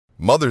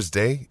Mother's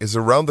Day is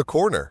around the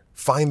corner.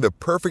 Find the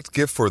perfect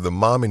gift for the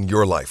mom in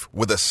your life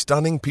with a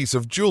stunning piece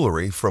of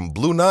jewelry from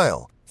Blue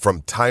Nile.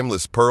 From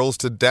timeless pearls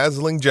to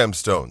dazzling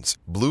gemstones,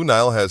 Blue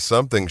Nile has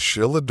something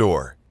she'll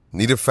adore.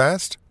 Need it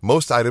fast?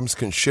 Most items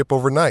can ship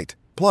overnight.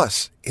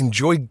 Plus,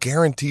 enjoy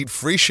guaranteed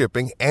free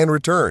shipping and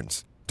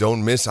returns.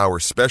 Don't miss our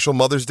special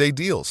Mother's Day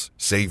deals.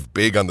 Save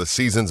big on the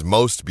season's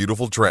most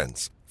beautiful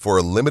trends. For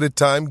a limited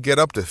time, get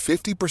up to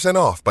 50%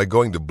 off by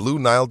going to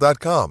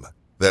BlueNile.com.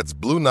 That's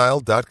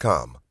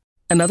BlueNile.com.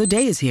 Another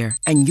day is here,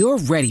 and you're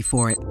ready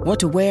for it. What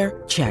to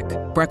wear? Check.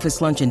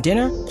 Breakfast, lunch, and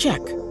dinner? Check.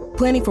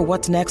 Planning for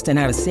what's next and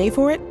how to save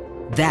for it?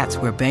 That's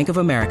where Bank of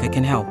America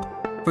can help.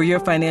 For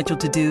your financial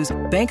to-dos,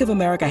 Bank of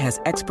America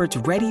has experts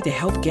ready to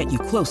help get you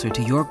closer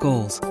to your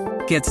goals.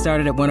 Get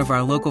started at one of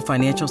our local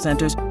financial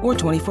centers or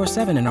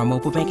 24/7 in our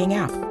mobile banking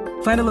app.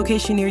 Find a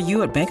location near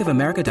you at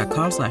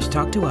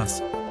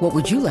bankofamerica.com/talktous. What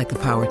would you like the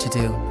power to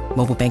do?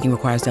 Mobile banking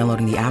requires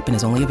downloading the app and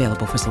is only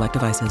available for select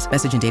devices.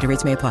 Message and data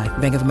rates may apply.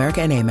 Bank of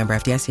America N.A., member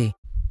FDIC.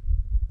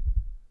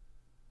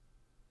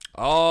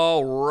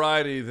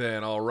 Alrighty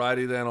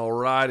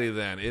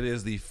then. It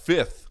is the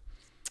 5th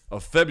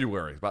of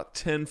February, about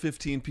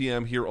 10:15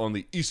 p.m. here on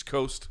the East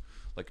Coast,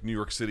 like New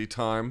York City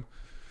time.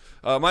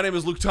 My name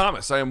is Luke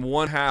Thomas. I am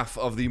one half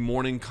of the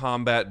Morning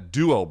Combat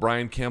duo.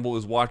 Brian Campbell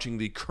is watching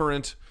the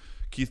current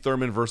Keith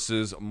Thurman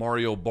versus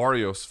Mario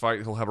Barrios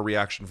fight. He'll have a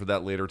reaction for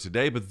that later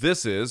today, but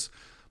this is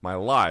my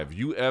live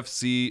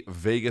UFC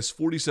Vegas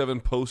 47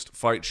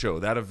 post-fight show.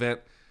 That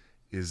event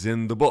is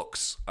in the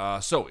books.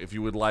 So if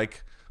you would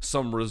like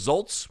some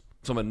results,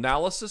 some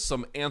analysis,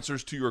 some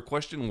answers to your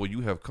question, well, you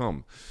have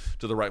come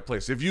to the right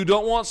place. If you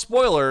don't want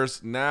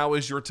spoilers, now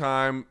is your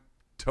time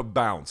to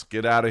bounce.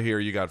 Get out of here.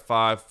 You got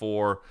 5,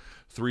 4,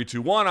 3,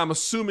 2, 1. I'm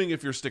assuming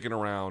if you're sticking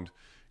around,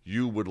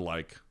 you would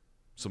like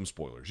some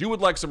spoilers. You would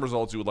like some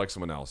results. You would like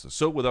some analysis.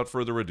 So without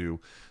further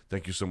ado,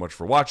 thank you so much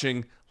for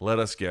watching. Let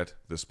us get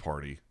this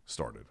party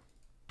started.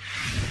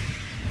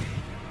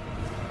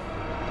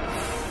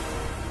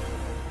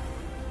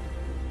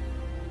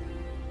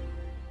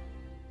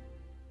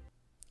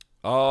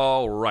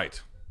 All right.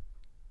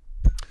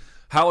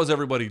 How is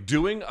everybody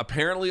doing?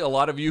 Apparently, a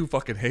lot of you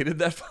fucking hated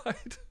that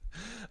fight.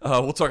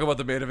 We'll talk about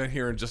the main event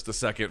here in just a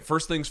second.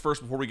 First things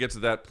first, before we get to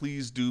that,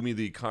 please do me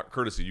the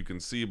courtesy. You can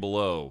see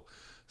below.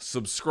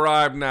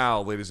 Subscribe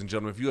now, ladies and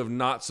gentlemen. If you have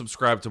not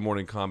subscribed to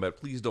Morning Combat,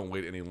 please don't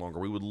wait any longer.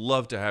 We would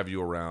love to have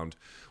you around.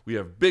 We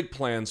have big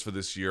plans for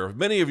this year.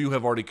 Many of you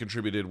have already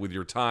contributed with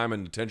your time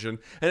and attention,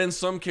 and in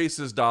some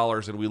cases,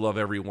 dollars, and we love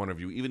every one of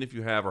you, even if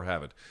you have or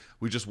haven't.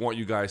 We just want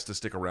you guys to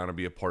stick around and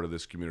be a part of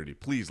this community.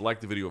 Please like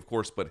the video, of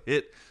course, but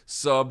hit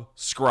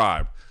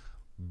subscribe.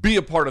 Be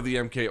a part of the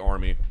MK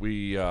Army.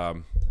 We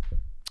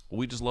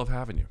just love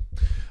having you.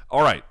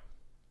 All right.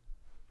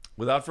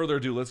 Without further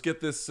ado, let's get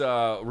this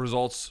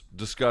results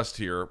discussed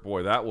here.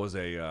 Boy, that was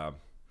an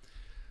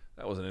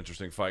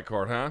interesting fight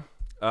card, huh?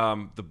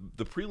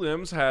 The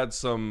prelims had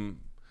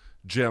some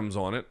gems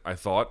on it, I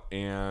thought,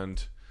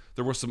 and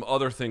there were some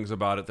other things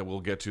about it that we'll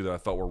get to that I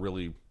thought were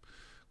really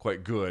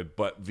quite good,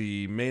 but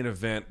the main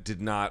event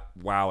did not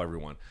wow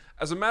everyone.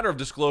 As a matter of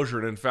disclosure,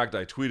 and in fact,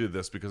 I tweeted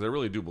this because I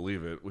really do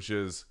believe it, which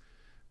is,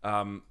 hold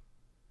on,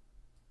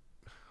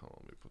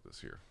 let me put this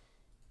here.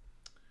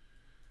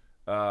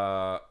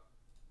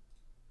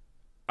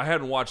 I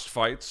hadn't watched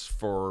fights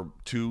for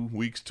 2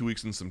 weeks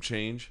and some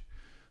change.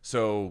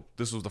 So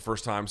this was the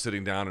first time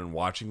sitting down and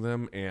watching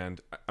them,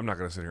 and I'm not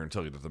going to sit here and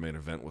tell you that the main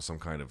event was some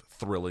kind of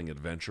thrilling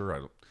adventure.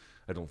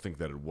 I don't think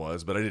that it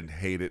was, but I didn't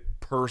hate it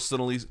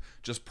personally.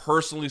 Just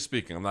personally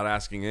speaking, I'm not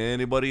asking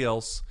anybody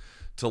else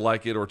to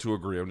like it or to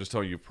agree. I'm just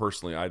telling you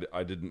personally, I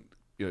didn't,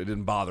 it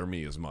didn't bother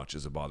me as much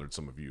as it bothered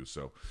some of you.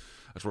 So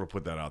I just want to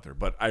put that out there.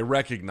 But I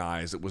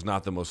recognize it was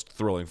not the most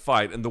thrilling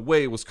fight, and the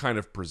way it was kind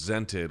of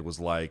presented was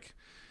like,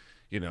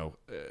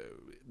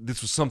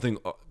 this was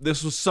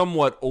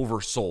somewhat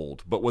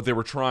oversold, but what they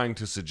were trying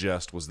to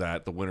suggest was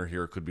that the winner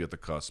here could be at the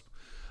cusp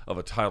of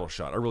a title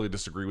shot. I really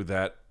disagree with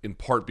that, in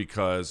part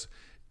because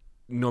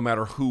no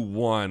matter who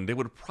won, they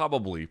would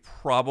probably,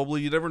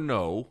 you never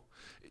know.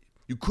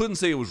 You couldn't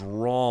say it was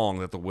wrong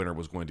that the winner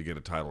was going to get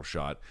a title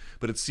shot,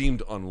 but it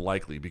seemed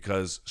unlikely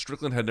because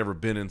Strickland had never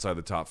been inside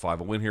the top 5.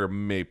 A win here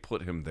may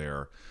put him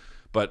there,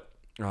 but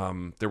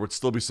there would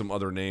still be some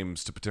other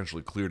names to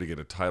potentially clear to get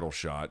a title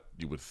shot,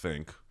 you would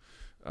think.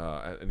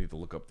 I need to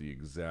look up the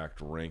exact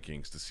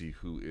rankings to see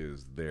who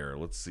is there.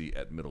 Let's see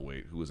at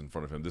middleweight who is in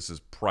front of him. This is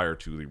prior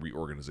to the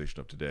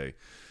reorganization of today.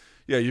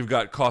 Yeah, you've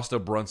got Costa,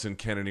 Brunson,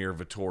 Cannonier,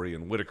 Vettori,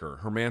 and Whitaker.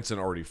 Hermanson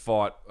already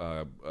fought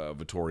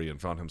Vettori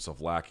and found himself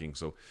lacking.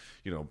 So,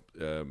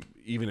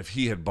 even if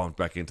he had bumped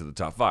back into the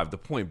top 5, the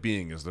point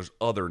being is there's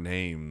other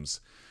names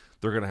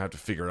they're going to have to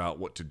figure out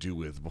what to do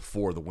with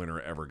before the winner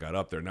ever got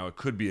up there. Now, it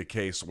could be a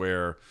case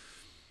where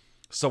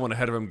someone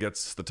ahead of him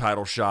gets the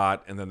title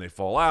shot and then they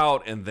fall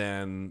out, and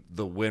then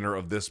the winner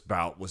of this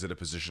bout was in a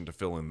position to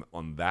fill in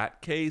on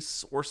that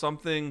case or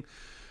something.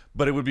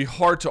 But it would be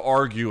hard to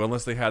argue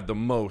unless they had the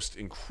most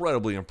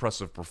incredibly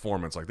impressive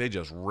performance. Like they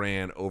just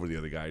ran over the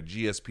other guy,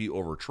 GSP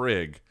over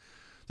Trigg,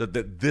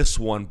 that this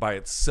one by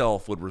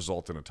itself would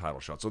result in a title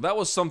shot. So that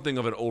was something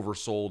of an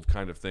oversold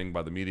kind of thing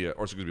by the media,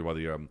 or excuse me,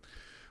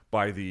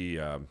 by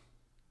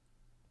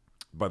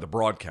the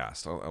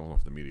broadcast. I don't know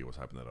if the media was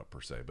hyping that up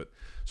per se, but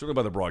certainly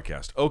by the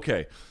broadcast.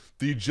 Okay,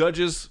 the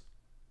judges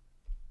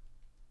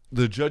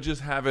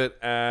have it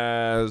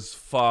as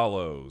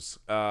follows.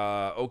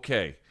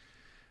 Okay,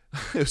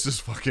 this is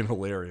fucking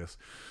hilarious.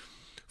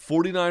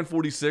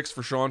 49-46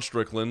 for Sean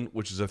Strickland,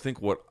 which is I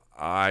think what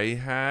I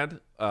had.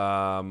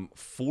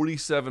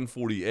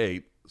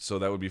 47-48, so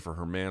that would be for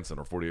Hermansson,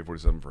 or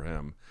 48-47 for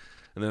him.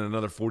 And then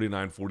another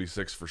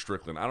 49-46 for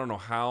Strickland. I don't know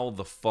how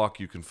the fuck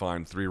you can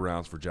find 3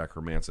 rounds for Jack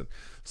Hermansson.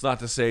 It's not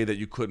to say that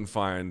you couldn't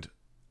find,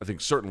 I think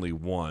certainly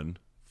one,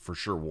 for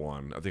sure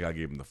one. I think I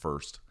gave him the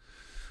first.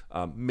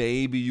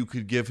 Maybe you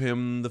could give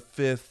him the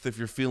 5th if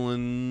you're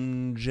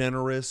feeling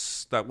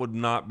generous. That would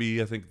not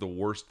be, I think, the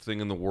worst thing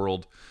in the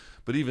world.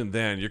 But even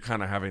then, you're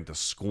kind of having to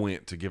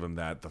squint to give him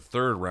that. The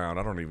 3rd round,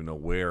 I don't even know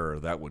where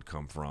that would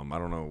come from. I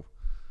don't know.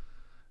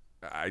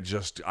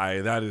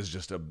 That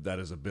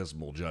is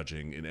abysmal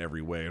judging in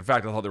every way. In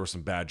fact, I thought there was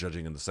some bad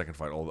judging in the second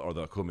fight, or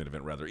the co-main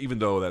event rather, even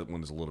though that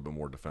one is a little bit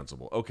more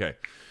defensible. Okay,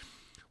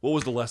 what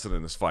was the lesson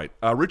in this fight?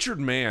 Richard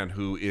Mann,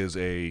 who is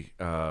a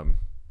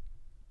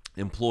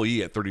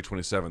employee at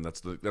 3027,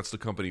 that's the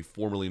company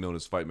formerly known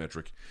as Fight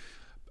Metric.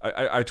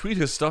 I tweet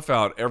his stuff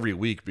out every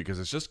week because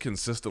it's just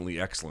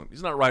consistently excellent.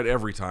 He's not right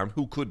every time.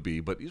 Who could be?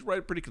 But he's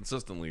right pretty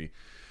consistently.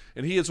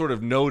 And he had sort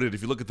of noted,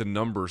 if you look at the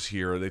numbers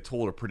here, they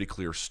told a pretty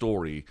clear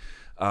story.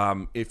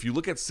 If you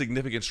look at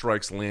significant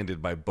strikes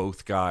landed by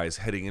both guys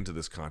heading into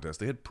this contest,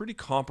 they had pretty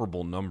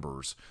comparable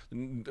numbers.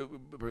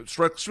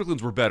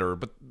 Strickland's were better,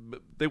 but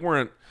they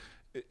weren't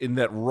in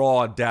that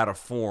raw data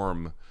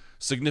form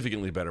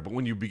significantly better. But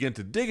when you begin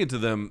to dig into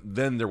them,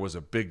 then there was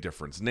a big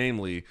difference.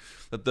 Namely,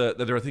 that there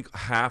are, I think,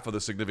 half of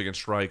the significant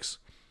strikes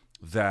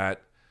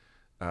that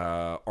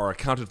are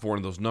accounted for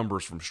in those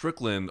numbers from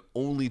Strickland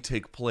only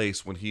take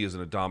place when he is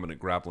in a dominant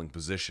grappling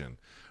position,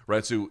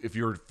 right? So if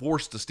you're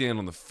forced to stand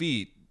on the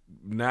feet,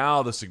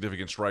 now the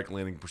significant strike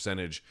landing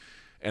percentage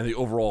and the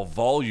overall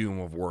volume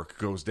of work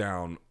goes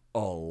down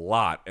a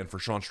lot. And for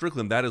Sean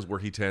Strickland, that is where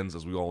he tends,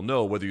 as we all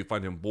know, whether you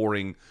find him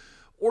boring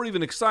or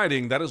even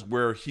exciting, that is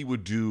where he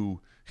would do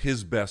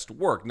his best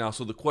work. Now,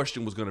 so the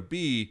question was going to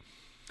be,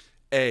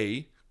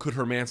 A, could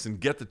Hermansson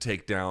get the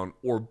takedown,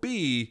 or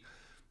B,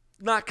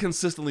 not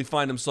consistently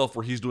find himself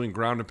where he's doing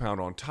ground and pound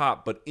on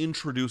top, but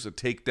introduce a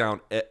takedown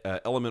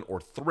element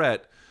or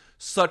threat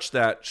such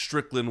that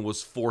Strickland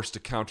was forced to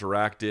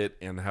counteract it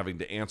and having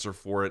to answer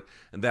for it,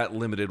 and that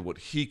limited what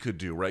he could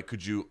do, right?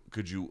 Could you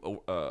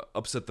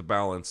upset the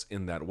balance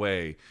in that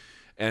way?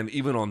 And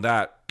even on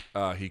that,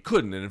 he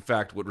couldn't. And in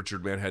fact, what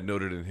Richard Mann had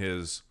noted in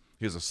his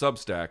a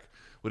Substack,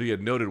 what he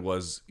had noted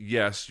was,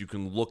 yes, you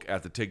can look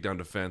at the takedown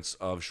defense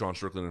of Sean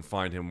Strickland and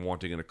find him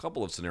wanting in a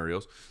couple of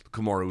scenarios. The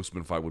Kamaru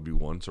Usman fight would be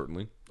one,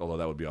 certainly, although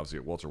that would be obviously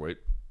at welterweight.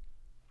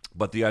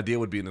 But the idea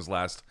would be in his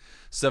last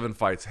 7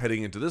 fights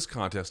heading into this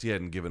contest, he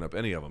hadn't given up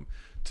any of them.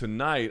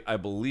 Tonight, I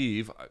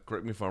believe,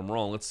 correct me if I'm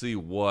wrong, let's see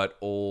what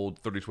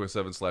old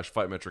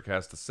 3027/Fight Metric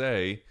has to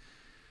say.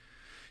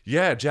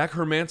 Yeah, Jack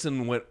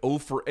Hermansson went 0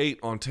 for 8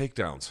 on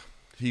takedowns.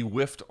 He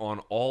whiffed on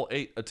all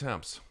 8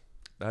 attempts.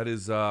 That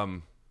is,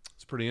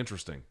 it's pretty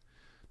interesting.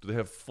 Do they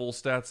have full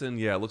stats in?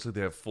 Yeah, it looks like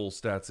they have full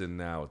stats in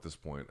now at this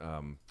point.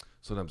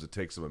 Sometimes it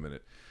takes them a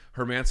minute.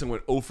 Hermansson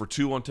went 0 for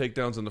 2 on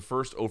takedowns in the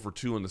first, 0 for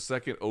 2 in the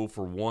second, 0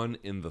 for 1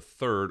 in the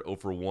third, 0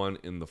 for 1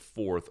 in the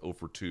fourth, 0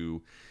 for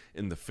 2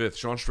 in the fifth.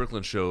 Sean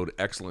Strickland showed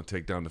excellent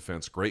takedown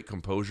defense, great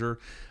composure.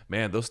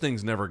 Man, those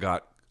things never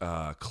got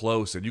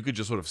close, and you could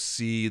just sort of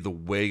see the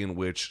way in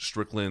which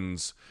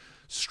Strickland's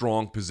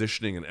strong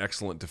positioning and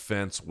excellent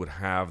defense would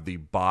have the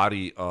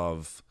body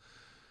of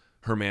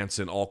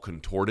Hermansson all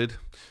contorted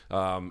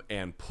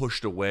and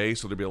pushed away.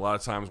 So there'd be a lot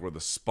of times where the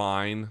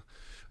spine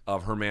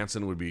of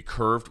Hermansson would be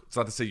curved. It's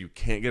not to say you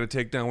can't get a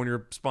takedown when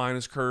your spine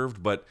is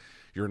curved, but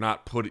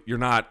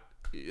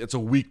it's a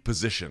weak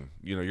position.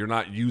 You know, you're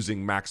not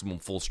using maximum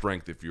full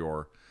strength if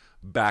your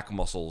back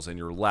muscles and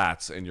your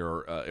lats and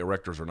your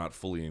erectors are not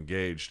fully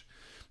engaged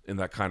in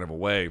that kind of a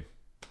way.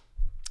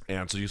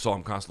 And so you saw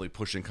him constantly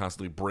pushing,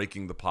 constantly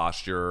breaking the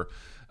posture,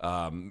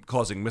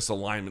 causing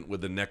misalignment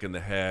with the neck and the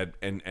head,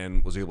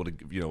 and was able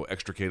to,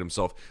 extricate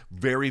himself.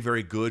 Very,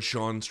 very good,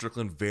 Sean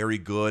Strickland. Very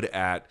good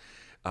at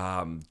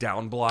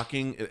down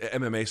blocking,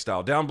 MMA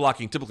style. Down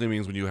blocking typically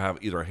means when you have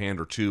either a hand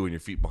or two and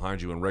your feet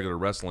behind you in regular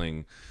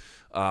wrestling.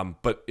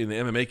 But in the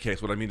MMA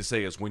case, what I mean to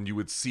say is when you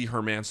would see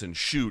Hermansson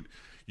shoot,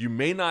 you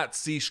may not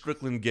see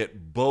Strickland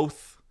get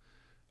both.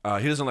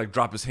 He doesn't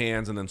drop his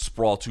hands and then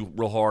sprawl too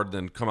real hard and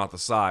then come out the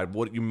side.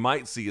 What you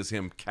might see is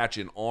him catch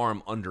an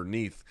arm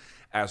underneath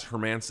as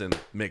Hermansson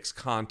makes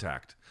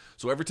contact.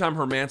 So every time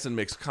Hermansson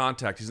makes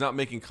contact, he's not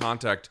making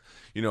contact,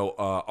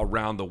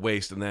 around the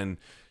waist and then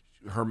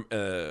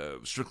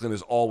Strickland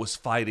is always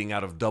fighting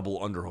out of double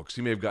underhooks.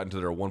 He may have gotten to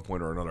there at one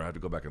point or another. I had to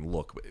go back and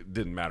look, but it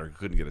didn't matter. He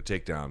couldn't get a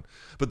takedown.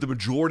 But the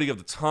majority of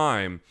the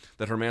time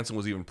that Hermansson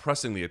was even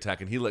pressing the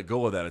attack, and he let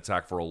go of that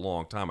attack for a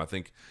long time, I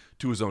think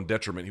to his own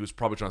detriment. He was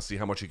probably trying to see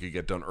how much he could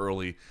get done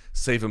early,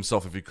 save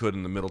himself if he could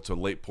in the middle to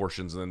late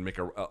portions, and then make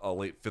a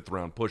late fifth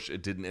round push.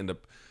 It didn't end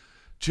up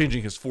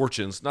changing his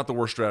fortunes. Not the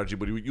worst strategy,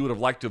 but you would have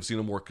liked to have seen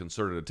a more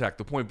concerted attack.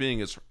 The point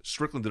being is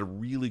Strickland did a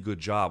really good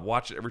job.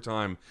 Watch it every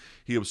time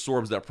he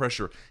absorbs that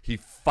pressure. He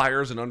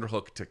fires an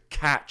underhook to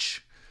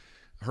catch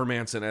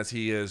Hermansson as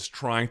he is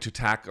trying to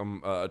attack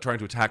him,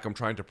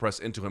 trying to press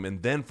into him.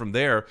 And then from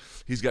there,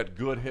 he's got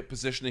good hip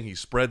positioning. He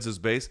spreads his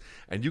base.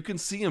 And you can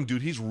see him,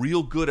 dude. He's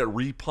real good at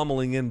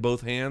re-pummeling in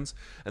both hands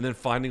and then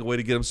finding a way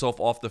to get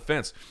himself off the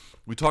fence.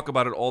 We talk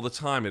about it all the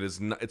time. It's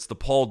the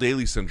Paul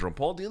Daly syndrome.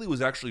 Paul Daly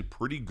was actually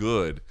pretty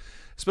good,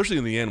 especially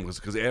in the end,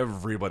 because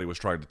everybody was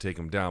trying to take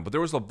him down. But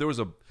there was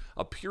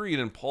a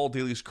period in Paul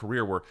Daly's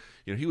career where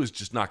he was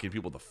just knocking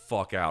people the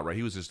fuck out. Right,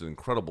 he was just an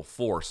incredible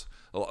force.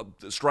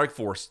 The Strike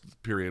Force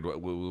period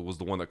was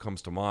the one that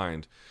comes to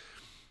mind.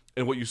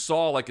 And what you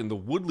saw, like in the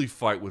Woodley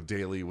fight with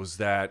Daly, was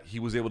that he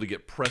was able to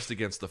get pressed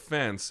against the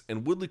fence,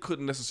 and Woodley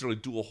couldn't necessarily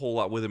do a whole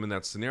lot with him in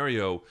that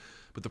scenario.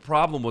 But the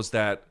problem was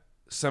that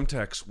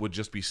Semtex would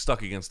just be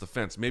stuck against the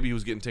fence. Maybe he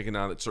was getting taken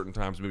down at certain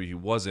times, maybe he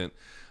wasn't.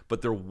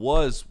 But there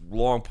was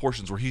long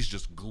portions where he's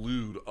just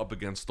glued up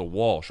against the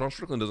wall. Sean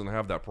Strickland doesn't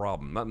have that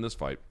problem, not in this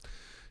fight.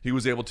 He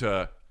was able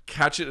to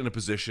catch it in a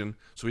position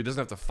so he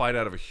doesn't have to fight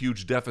out of a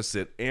huge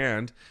deficit,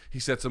 and he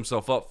sets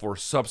himself up for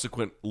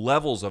subsequent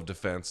levels of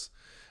defense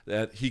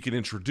that he can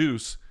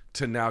introduce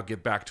to now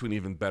get back to an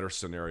even better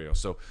scenario.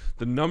 So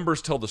the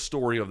numbers tell the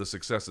story of the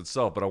success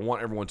itself, but I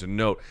want everyone to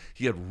note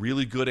he had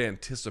really good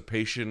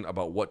anticipation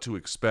about what to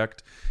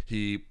expect.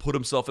 He put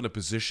himself in a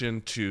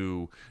position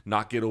to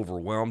not get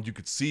overwhelmed. You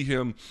could see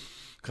him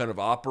kind of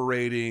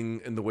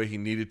operating in the way he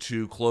needed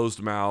to,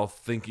 closed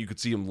mouth. You could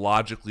see him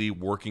logically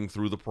working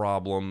through the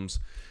problems.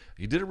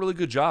 He did a really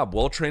good job.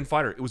 Well-trained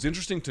fighter. It was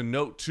interesting to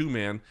note too,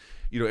 man.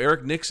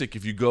 Eric Nixick,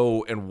 if you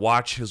go and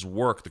watch his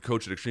work, the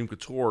coach at Extreme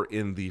Couture,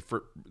 in the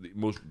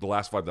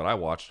last fight that I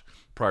watched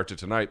prior to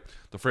tonight,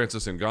 the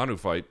Francis Ngannou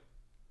fight,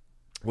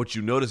 what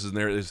you notice in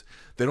there is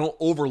they don't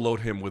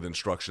overload him with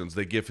instructions.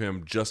 They give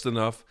him just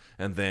enough,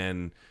 and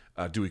then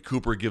Dewey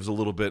Cooper gives a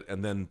little bit,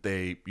 and then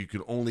you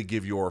can only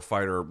give your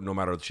fighter, no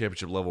matter the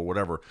championship level or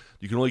whatever,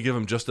 you can only give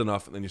him just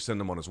enough, and then you send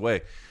him on his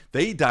way.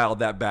 They dialed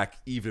that back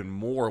even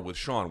more with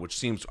Sean, which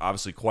seems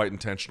obviously quite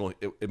intentional.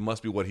 It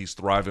must be what he's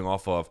thriving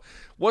off of.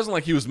 Wasn't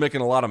like he was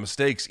making a lot of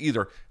mistakes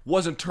either.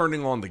 Wasn't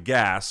turning on the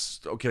gas.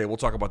 Okay, we'll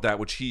talk about that,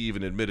 which he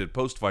even admitted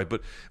post-fight,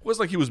 but it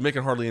wasn't like he was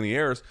making hardly any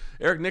errors.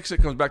 Eric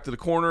Nixick comes back to the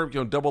corner,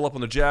 double up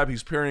on the jab.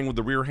 He's parrying with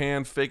the rear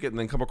hand, fake it, and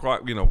then come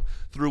across,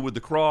 through with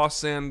the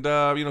cross, and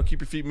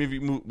keep your feet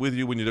with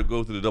you when you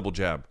go through the double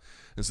jab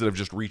instead of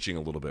just reaching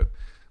a little bit.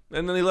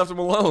 And then he left him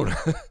alone.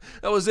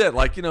 That was it.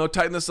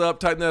 Tighten this up,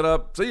 tighten that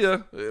up. See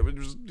ya.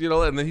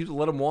 And then he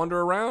let him wander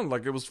around.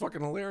 Like, it was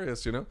fucking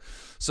hilarious,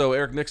 So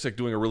Eric Nixick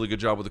doing a really good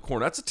job with the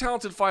corner. That's a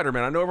talented fighter,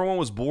 man. I know everyone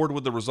was bored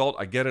with the result.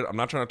 I get it. I'm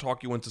not trying to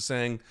talk you into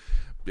saying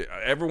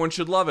everyone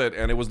should love it,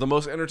 and it was the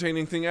most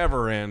entertaining thing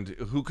ever, and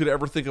who could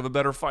ever think of a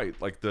better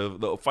fight? Like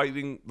the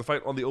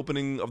fight on the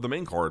opening of the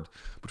main card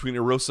between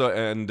Erosa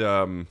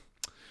and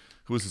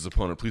who was his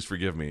opponent? Please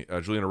forgive me.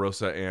 Julian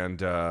Erosa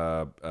and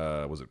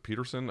was it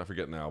Peterson? I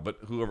forget now. But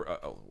whoever.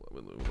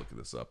 Let me look at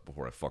this up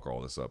before I fuck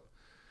all this up.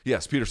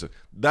 Yes, Peterson.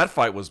 That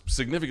fight was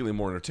significantly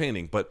more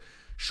entertaining. But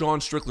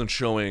Sean Strickland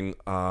showing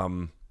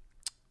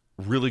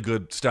really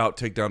good stout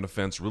takedown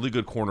defense, really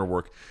good corner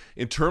work.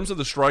 In terms of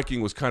the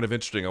striking, was kind of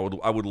interesting.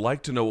 I would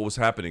like to know what was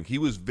happening. He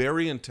was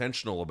very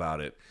intentional about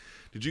it.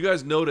 Did you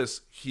guys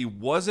notice he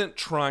wasn't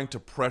trying to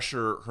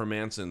pressure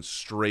Hermansson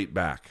straight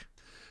back?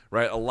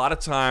 Right, a lot of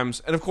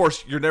times, and of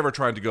course, you're never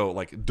trying to go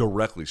like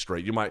directly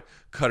straight. You might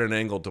cut an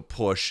angle to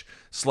push,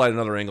 slide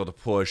another angle to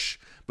push,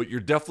 but you're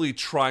definitely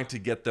trying to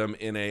get them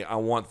in I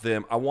want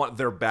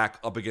their back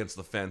up against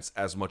the fence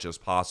as much as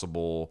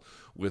possible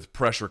with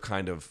pressure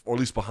kind of, or at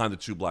least behind the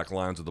two black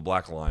lines of the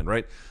black line,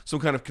 right? Some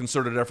kind of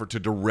concerted effort to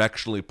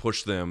directionally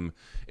push them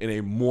in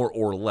a more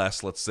or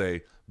less, let's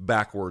say,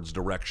 backwards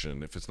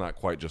direction, if it's not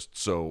quite just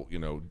so,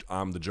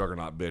 I'm the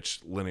juggernaut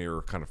bitch,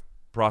 linear kind of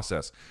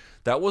process.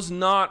 That was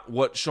not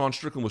what Sean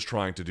Strickland was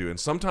trying to do, and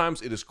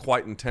sometimes it is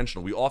quite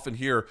intentional. We often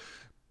hear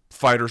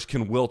fighters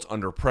can wilt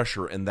under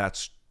pressure, and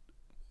that's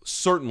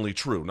certainly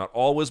true. Not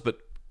always, but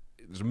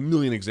there's a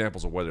million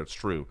examples of whether it's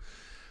true.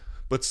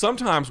 But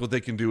sometimes what they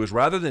can do is,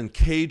 rather than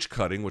cage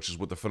cutting, which is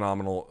what the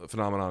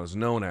phenomenon is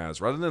known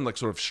as, rather than like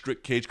sort of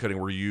strict cage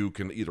cutting where you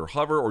can either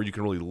hover or you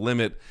can really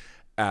limit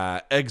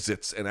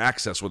exits and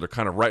access where they're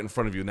kind of right in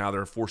front of you, now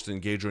they're forced to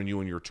engage on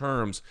you in your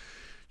terms.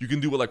 You can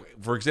do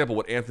for example,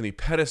 what Anthony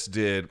Pettis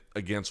did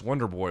against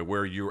Wonderboy,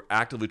 where you're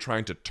actively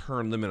trying to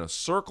turn them in a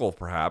circle,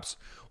 perhaps.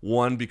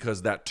 One,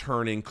 because that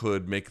turning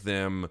could make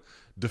them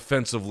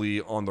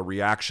defensively on the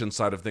reaction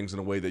side of things in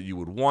a way that you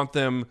would want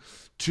them.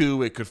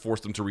 2, it could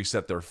force them to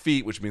reset their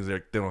feet, which means they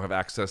don't have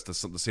access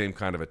to the same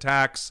kind of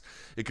attacks.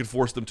 It could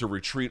force them to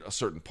retreat a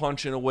certain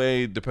punch in a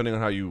way, depending on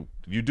how you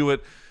do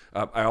it.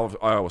 I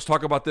always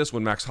talk about this.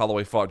 When Max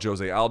Holloway fought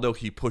Jose Aldo,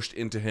 he pushed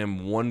into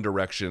him one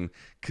direction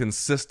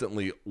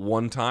consistently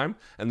one time,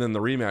 and then the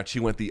rematch, he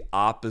went the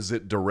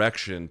opposite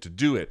direction to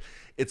do it.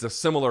 It's a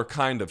similar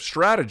kind of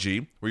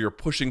strategy where you're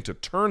pushing to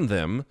turn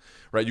them,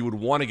 right? You would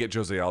want to get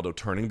Jose Aldo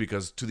turning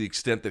because to the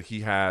extent that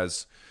he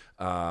has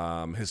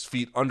his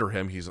feet under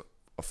him, he's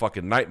a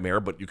fucking nightmare.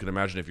 But you can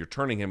imagine if you're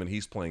turning him and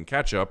he's playing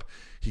catch up,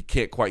 he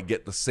can't quite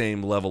get the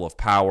same level of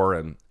power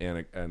and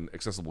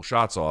accessible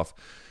shots off.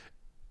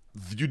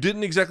 You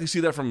didn't exactly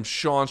see that from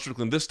Sean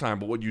Strickland this time,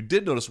 but what you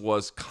did notice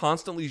was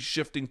constantly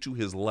shifting to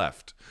his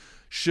left.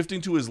 Shifting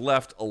to his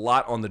left a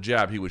lot on the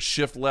jab. He would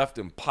shift left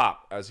and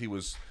pop as he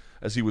was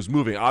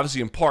moving.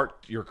 Obviously, in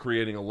part, you're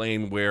creating a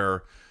lane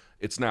where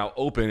it's now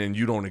open and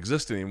you don't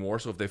exist anymore,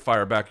 so if they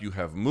fire back, you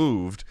have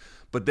moved.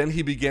 But then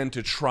he began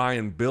to try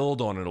and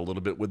build on it a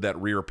little bit with that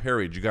rear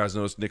parry. You guys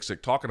noticed Nick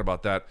Sick talking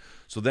about that.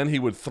 So then he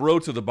would throw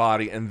to the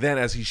body, and then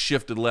as he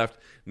shifted left,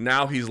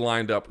 now he's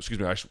lined up.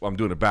 Excuse me, I'm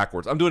doing it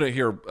backwards. I'm doing it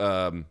here.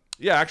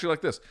 Actually like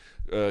this.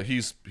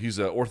 He's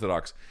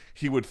orthodox.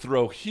 He would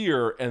throw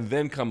here and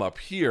then come up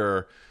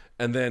here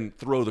and then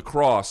throw the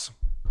cross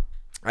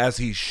as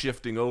he's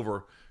shifting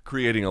over,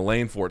 creating a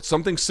lane for it.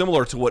 Something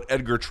similar to what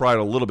Edgar tried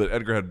a little bit.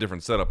 Edgar had a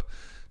different setup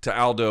to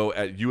Aldo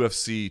at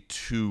UFC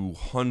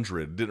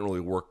 200. Didn't really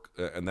work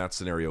in that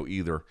scenario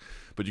either,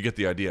 but you get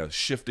the idea.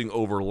 Shifting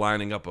over,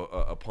 lining up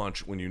a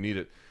punch when you need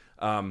it.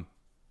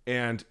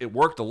 And it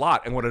worked a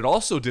lot. And what it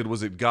also did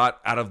was it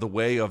got out of the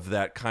way of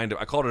that kind of,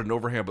 I called it an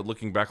overhand, but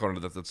looking back on it,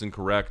 that's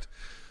incorrect.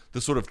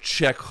 The sort of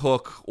check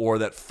hook or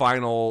that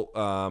final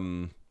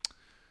hook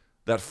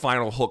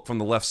from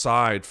the left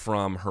side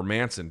from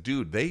Hermansson.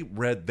 Dude,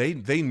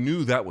 they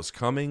knew that was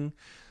coming.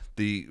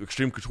 The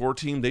Extreme Couture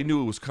team, they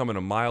knew it was coming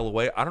a mile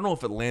away. I don't know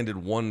if it landed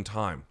one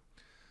time.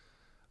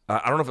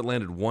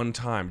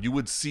 You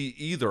would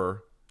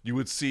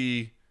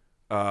see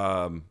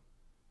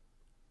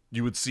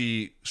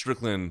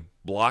Strickland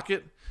block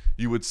it,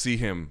 you would see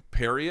him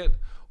parry it,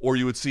 or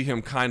you would see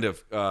him kind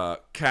of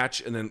catch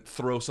and then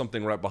throw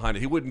something right behind it.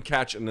 He wouldn't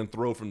catch and then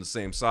throw from the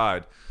same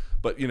side,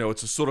 but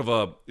it's a sort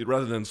of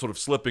rather than sort of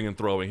slipping and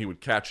throwing, he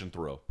would catch and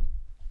throw.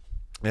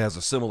 It has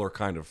a similar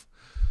kind of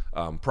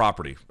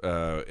property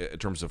in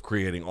terms of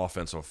creating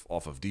offense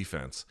off of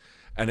defense,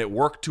 and it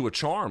worked to a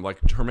charm.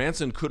 Like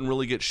Hermansson couldn't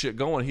really get shit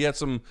going. He had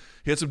some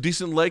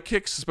decent leg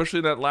kicks, especially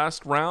in that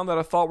last round that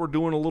I thought were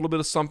doing a little bit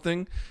of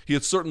something. He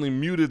had certainly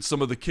muted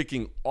some of the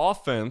kicking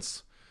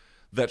offense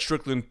that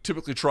Strickland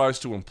typically tries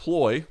to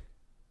employ.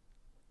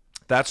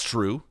 That's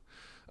true,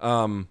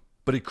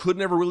 but he could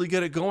never really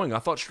get it going. I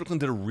thought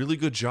Strickland did a really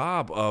good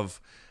job of.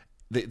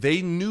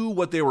 They knew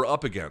what they were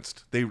up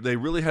against. They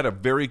really had a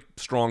very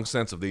strong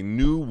sense of they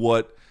knew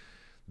what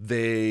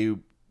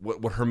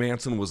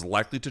Hermansson was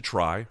likely to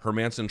try.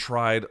 Hermansson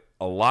tried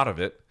a lot of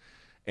it,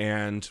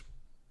 and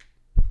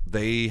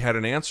they had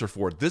an answer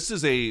for it. This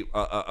is a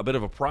bit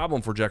of a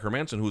problem for Jack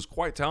Hermansson, who's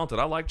quite talented.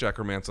 I like Jack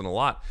Hermansson a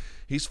lot.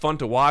 He's fun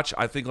to watch.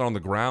 I think on the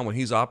ground when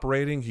he's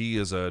operating, he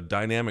is a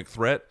dynamic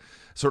threat.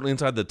 Certainly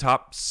inside the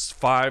top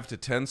 5 to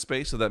 10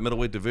 space of that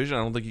middleweight division,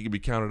 I don't think he can be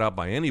counted out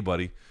by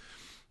anybody.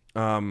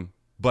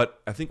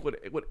 But I think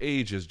what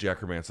age is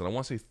Jack Hermansson? I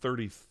want to say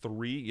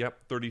 33.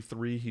 Yep,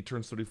 33. He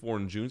turns 34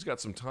 in June. He's got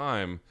some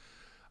time.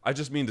 I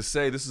just mean to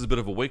say this is a bit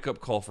of a wake-up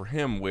call for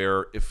him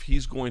where if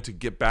he's going to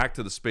get back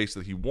to the space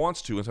that he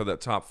wants to inside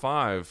that top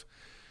 5,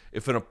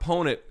 if an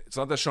opponent, it's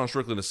not that Sean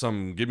Strickland is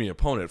some give-me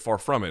opponent, far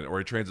from it, or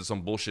he trains at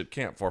some bullshit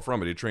camp, far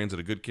from it. He trains at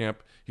a good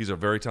camp. He's a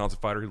very talented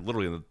fighter. He's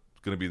literally going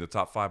to be in the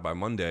top 5 by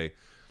Monday,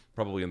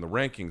 probably in the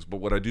rankings. But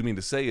what I do mean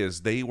to say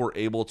is they were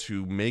able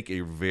to make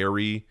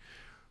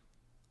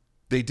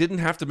they didn't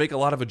have to make a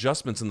lot of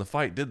adjustments in the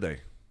fight, did they?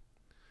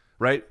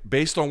 Right?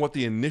 Based on what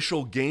the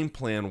initial game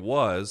plan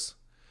was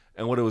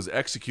and what it was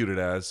executed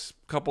as,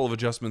 a couple of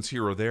adjustments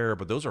here or there,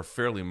 but those are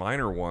fairly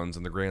minor ones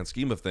in the grand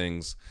scheme of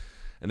things,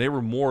 and they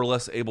were more or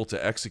less able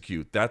to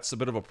execute. That's a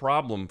bit of a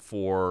problem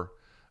for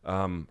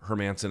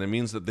Hermansson. It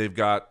means that they've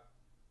got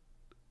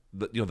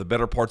the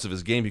better parts of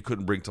his game he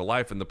couldn't bring to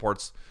life, and the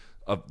parts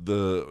of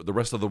the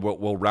rest of the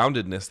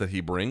well-roundedness that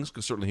he brings,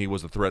 because certainly he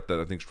was a threat that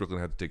I think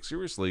Strickland had to take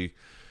seriously.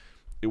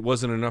 It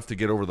wasn't enough to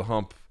get over the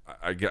hump.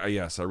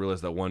 Yes, I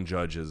realize that one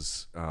judge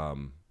is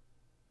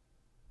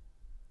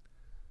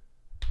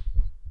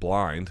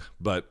blind,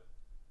 but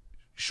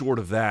short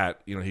of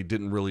that, he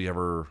didn't really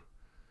ever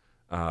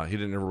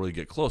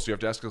get close. So you have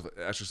to ask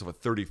yourself at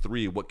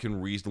 33, what can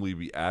reasonably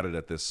be added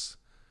at this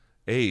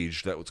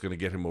age that was going to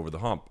get him over the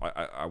hump?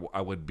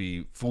 I would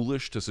be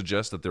foolish to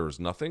suggest that there is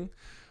nothing,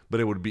 but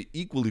it would be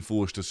equally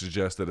foolish to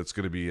suggest that it's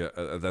going to be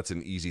that's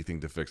an easy thing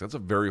to fix. That's a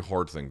very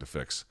hard thing to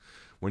fix.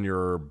 When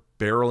you're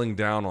barreling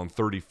down on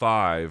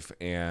 35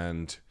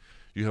 and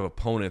you have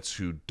opponents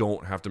who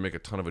don't have to make a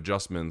ton of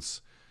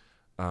adjustments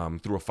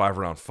through a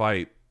 5-round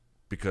fight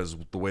because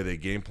the way they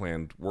game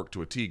planned worked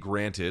to a T.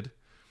 Granted,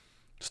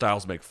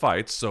 styles make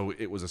fights, so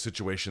it was a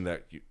situation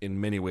that in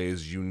many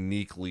ways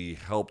uniquely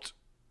helped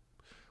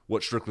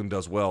what Strickland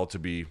does well to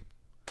be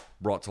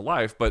brought to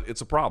life, but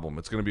it's a problem.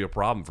 It's going to be a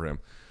problem for him.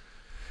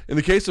 In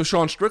the case of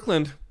Sean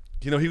Strickland,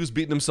 he was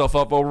beating himself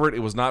up over it.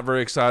 It was not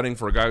very exciting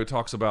for a guy who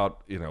talks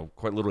about,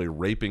 quite literally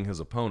raping his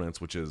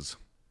opponents, which is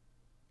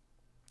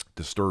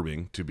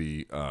disturbing to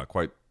be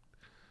quite,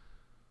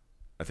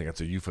 I think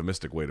that's a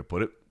euphemistic way to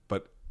put it.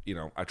 But,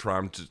 I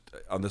try to,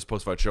 on this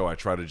post-fight show, I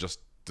try to just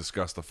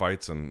discuss the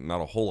fights and not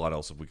a whole lot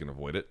else if we can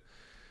avoid it.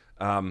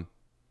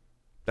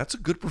 That's a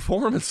good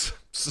performance.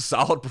 It's a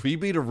solid. He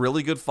beat a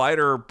really good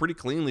fighter pretty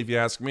cleanly, if you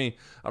ask me.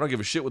 I don't give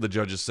a shit what the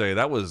judges say.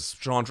 That was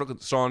Sean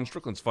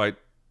Strickland's fight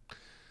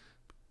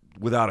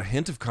without a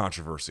hint of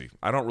controversy.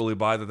 I don't really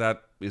buy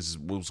that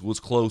was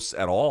close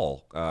at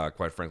all,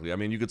 quite frankly. I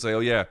mean, you could say, oh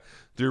yeah,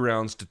 3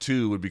 rounds to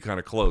 2 would be kind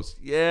of close.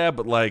 Yeah,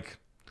 but like,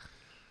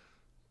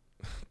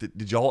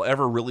 did y'all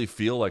ever really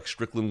feel like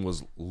Strickland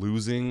was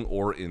losing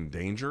or in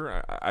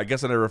danger? I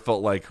guess I never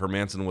felt like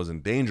Hermansson was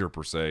in danger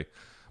per se,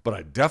 but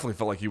I definitely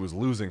felt like he was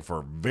losing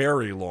for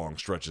very long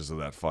stretches of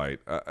that fight.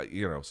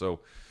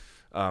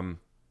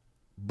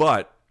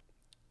 But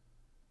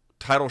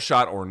title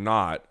shot or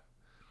not,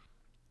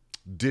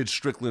 did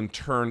Strickland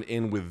turn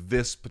in with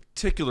this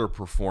particular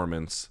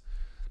performance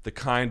the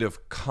kind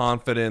of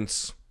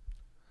confidence,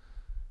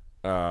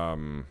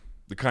 was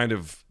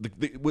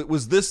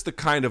this the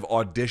kind of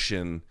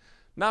audition,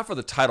 not for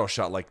the title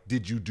shot, like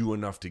did you do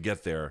enough to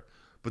get there,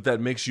 but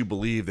that makes you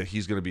believe that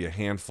he's going to be a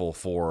handful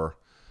for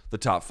the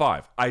top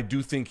 5? I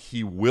do think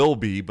he will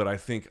be, but I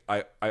think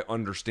I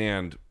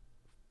understand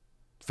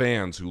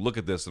fans who look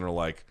at this and are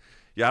like,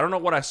 yeah, I don't know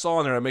what I saw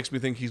in there that makes me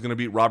think he's going to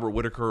beat Robert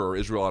Whittaker or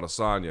Israel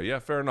Adesanya. Yeah,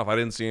 fair enough. I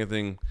didn't see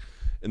anything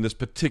in this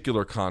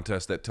particular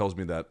contest that tells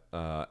me that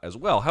as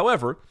well.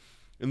 However,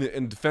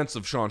 in defense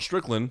of Sean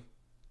Strickland,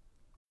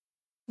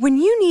 when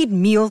you need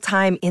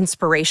mealtime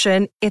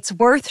inspiration, it's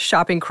worth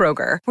shopping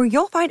Kroger, where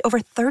you'll find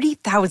over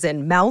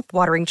 30,000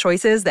 mouth-watering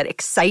choices that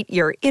excite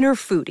your inner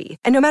foodie.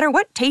 And no matter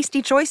what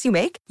tasty choice you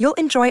make, you'll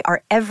enjoy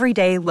our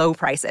everyday low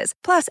prices,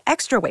 plus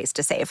extra ways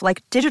to save,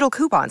 like digital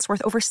coupons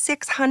worth over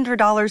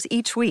 $600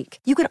 each week.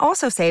 You can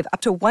also save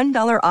up to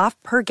 $1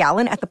 off per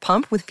gallon at the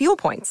pump with fuel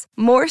points.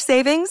 More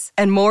savings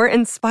and more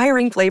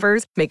inspiring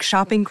flavors make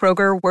shopping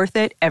Kroger worth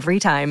it every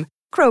time.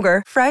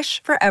 Kroger,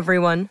 fresh for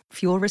everyone.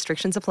 Fuel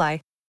restrictions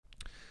apply.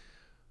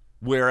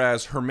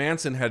 Whereas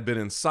Hermansson had been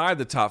inside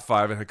the top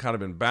 5 and had kind of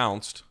been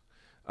bounced,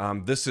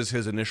 this is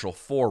his initial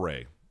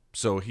foray.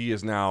 So he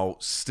is now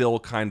still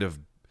kind of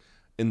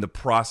in the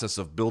process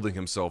of building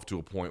himself to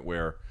a point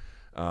where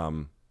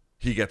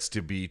he gets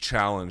to be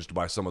challenged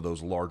by some of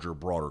those larger,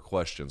 broader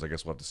questions. I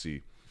guess we'll have to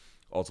see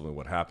ultimately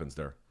what happens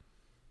there.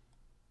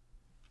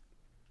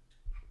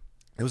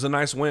 It was a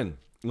nice win.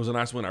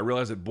 I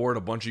realize it bored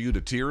a bunch of you to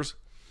tears.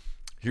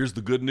 Here's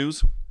the good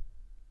news,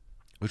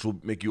 which will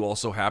make you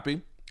also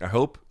happy. I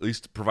hope, at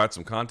least to provide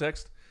some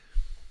context.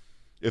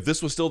 If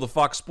this was still the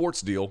Fox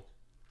Sports deal,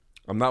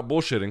 I'm not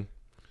bullshitting,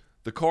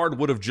 the card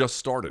would have just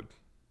started.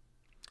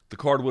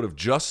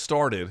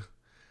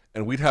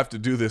 And we'd have to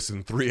do this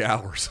in 3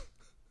 hours.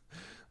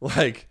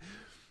 Like,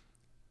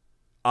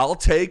 I'll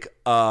take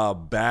a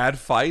bad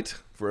fight,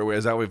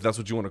 if that's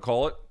what you want to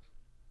call it,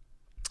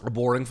 a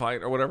boring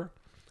fight or whatever.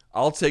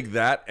 I'll take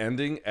that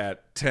ending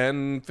at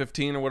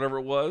 10:15 or whatever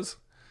it was,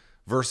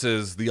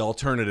 versus the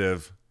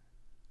alternative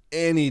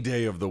any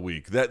day of the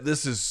week.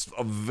 This is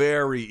a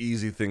very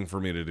easy thing for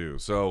me to do.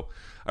 So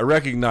I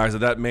recognize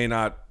that may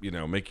not,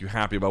 make you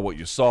happy about what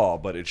you saw,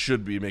 but it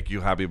should make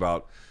you happy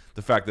about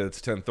the fact that it's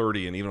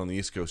 10:30, and even on the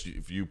East Coast,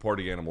 if you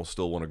party animals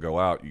still want to go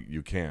out,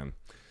 you can.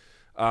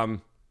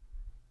 Beyond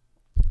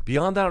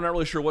that, I'm not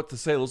really sure what to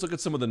say. Let's look at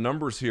some of the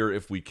numbers here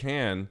if we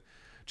can.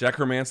 Jack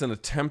Hermansson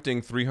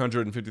attempting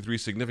 353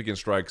 significant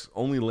strikes,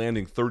 only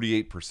landing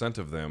 38%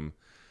 of them.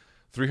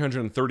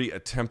 330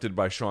 attempted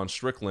by Sean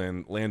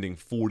Strickland, landing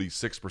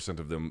 46%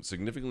 of them.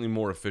 Significantly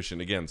more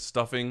efficient. Again,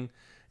 stuffing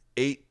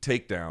 8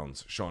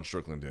 takedowns Sean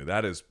Strickland did.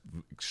 That is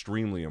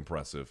extremely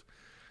impressive.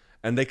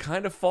 And they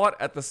kind of fought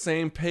at the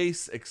same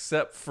pace,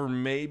 except for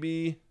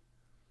maybe,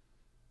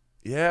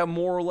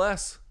 more or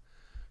less.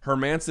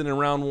 Hermansson in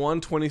round 1,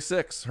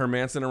 26.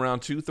 Hermansson in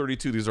round 2,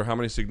 32. These are how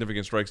many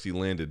significant strikes he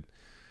landed.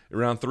 In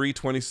round 3,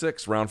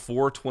 26. Round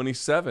 4,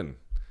 27.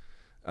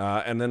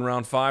 And then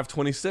round 5,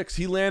 26.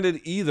 He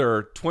landed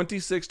either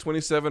 26,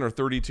 27, or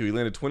 32. He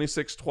landed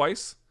 26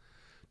 twice.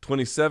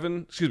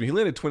 He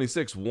landed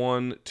 26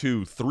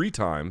 3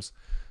 times.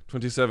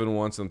 27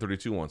 once and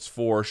 32 once.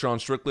 For Sean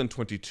Strickland,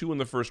 22 in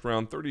the first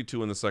round,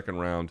 32 in the second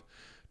round,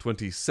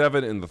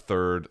 27 in the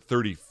third,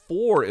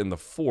 34 in the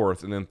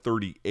fourth, and then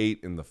 38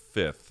 in the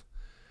fifth.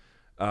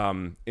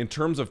 In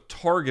terms of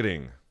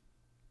targeting,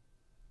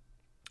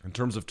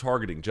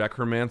 Jack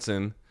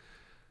Hermansson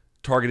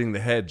targeting the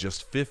head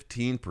just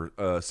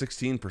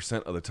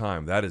 16% of the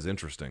time. That is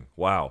interesting.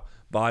 Wow.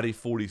 Body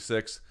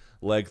 46,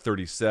 leg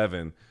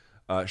 37.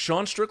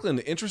 Sean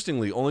Strickland,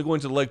 interestingly, only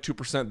going to the leg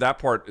 2%. That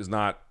part is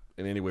not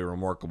in any way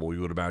remarkable.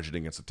 You would imagine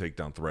against a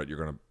takedown threat,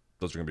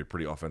 those are going to be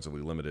pretty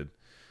offensively limited.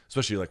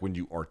 especially like when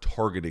you are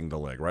targeting the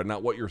leg, right?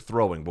 Not what you're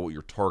throwing, but what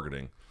you're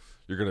targeting.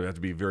 You're going to have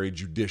to be very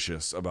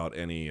judicious about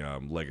any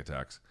leg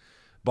attacks.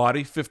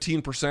 Body,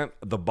 15%.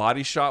 The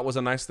body shot was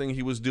a nice thing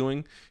he was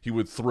doing. He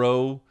would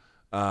throw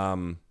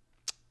the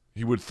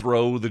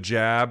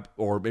jab,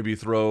 or maybe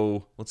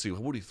throw, let's see,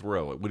 what would he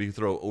throw? Would he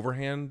throw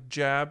overhand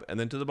jab and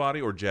then to the body,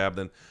 or jab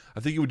then?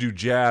 I think he would do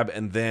jab,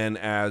 and then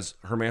as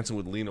Hermansson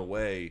would lean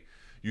away,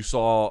 you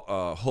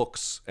saw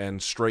hooks and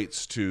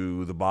straights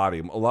to the body,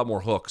 a lot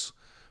more hooks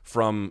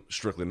from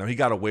Strickland. Now, he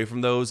got away from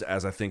those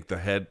as I think the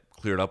head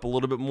cleared up a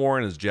little bit more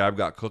and his jab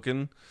got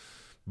cooking,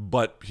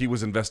 but he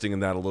was investing in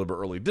that a little bit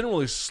early. Didn't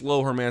really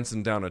slow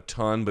Hermansson down a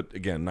ton, but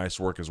again,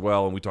 nice work as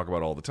well. And we talk about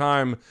it all the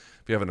time.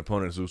 If you have an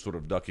opponent who's sort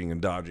of ducking and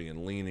dodging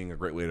and leaning, a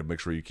great way to make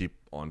sure you keep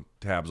on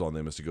tabs on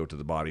them is to go to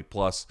the body.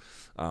 Plus,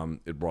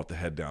 it brought the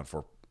head down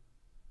for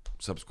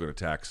subsequent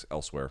attacks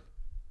elsewhere.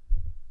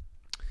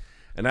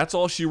 And that's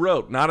all she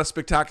wrote. Not a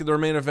spectacular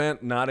main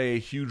event, not a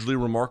hugely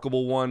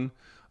remarkable one.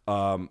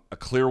 A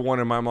clear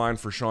one in my mind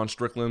for Sean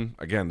Strickland.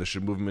 Again, this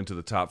should move him into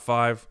the top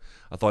 5.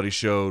 I thought he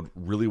showed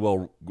really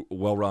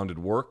well-rounded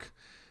work.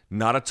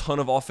 Not a ton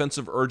of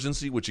offensive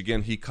urgency, which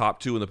again he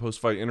copped to in the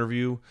post-fight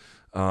interview.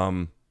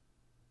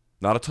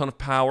 Not a ton of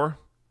power,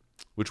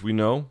 which we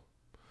know.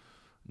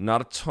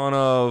 Not a ton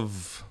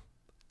of...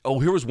 Oh,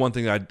 here was one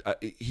thing.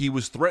 He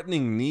was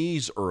threatening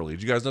knees early.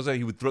 Did you guys notice that?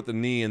 He would threaten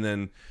the knee, and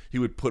then he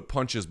would put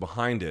punches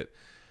behind it.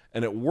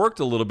 And it worked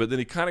a little bit. Then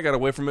he kind of got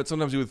away from it.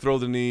 Sometimes he would throw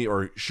the knee,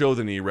 or show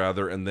the knee,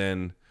 rather, and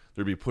then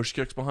there'd be push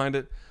kicks behind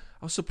it.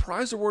 I was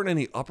surprised there weren't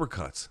any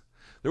uppercuts.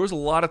 There was a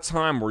lot of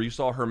time where you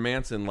saw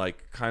Hermansson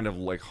kind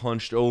of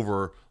hunched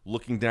over,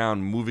 looking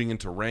down, moving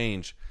into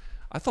range.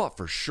 I thought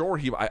for sure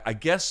I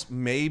guess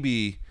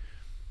maybe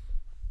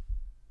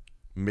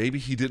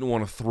he didn't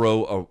want to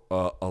throw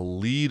a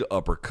lead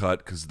uppercut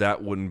because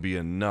that wouldn't be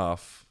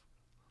enough.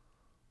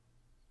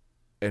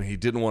 And he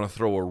didn't want to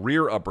throw a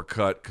rear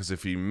uppercut because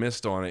if he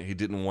missed on it, he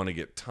didn't want to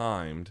get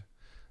timed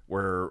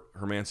where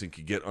Hermansson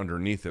could get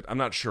underneath it. I'm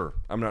not sure.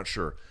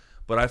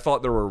 But I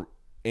thought there were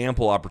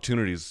ample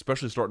opportunities,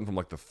 especially starting from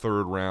the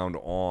third round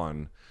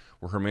on,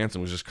 where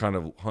Hermansson was just kind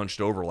of hunched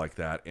over like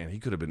that, and he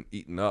could have been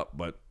eaten up.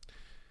 But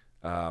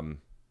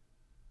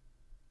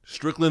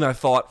Strickland, I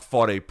thought,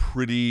 fought a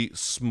pretty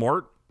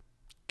smart,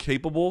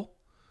 capable,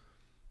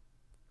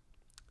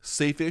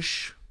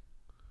 safe-ish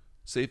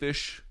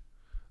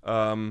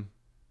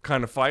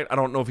kind of fight. I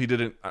don't know if he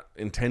did it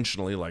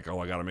intentionally, I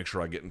got to make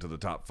sure I get into the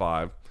top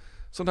 5.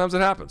 Sometimes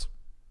it happens.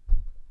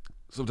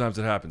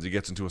 He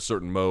gets into a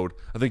certain mode.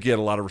 I think he had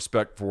a lot of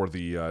respect for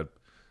the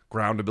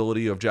ground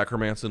ability of Jack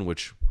Hermansson,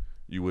 which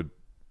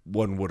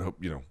one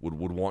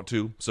would want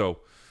to.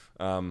 So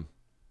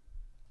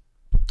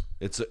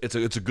it's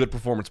a good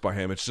performance by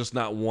him. It's just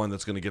not one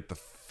that's going to get the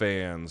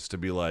fans to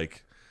be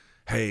like,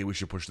 hey, we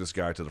should push this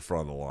guy to the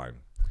front of the line.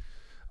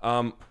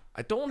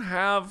 I don't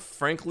have,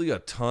 frankly, a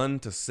ton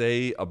to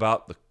say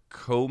about the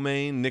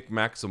co-main. Nick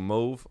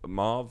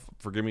Maximov,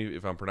 forgive me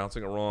if I'm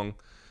pronouncing it wrong,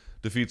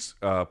 defeats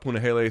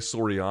Punahele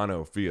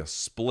Soriano via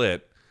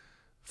split.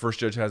 First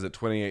judge has it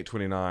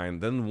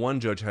 28-29. Then one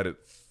judge had it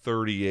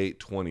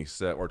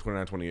 38-27, or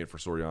 29-28 for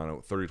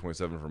Soriano,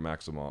 30-27 for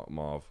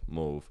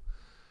Maximov,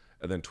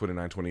 and then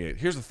 29-28.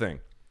 Here's the thing.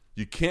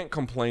 You can't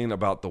complain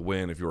about the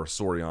win if you're a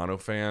Soriano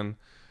fan,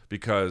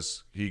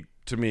 because he,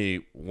 to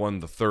me, won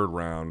the third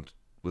round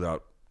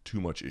without too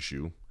much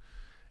issue.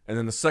 And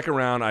then the second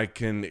round, I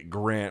can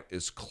grant,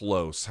 is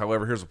close.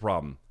 However, here's the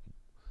problem.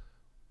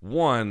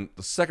 One,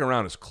 the second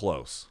round is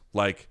close.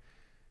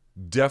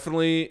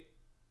 Definitely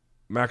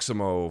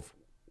Maximov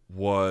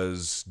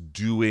was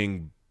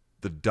doing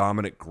the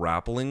dominant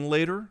grappling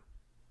later,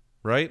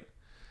 right?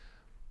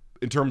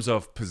 In terms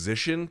of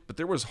position, but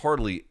there was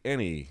hardly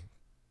any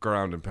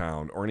ground and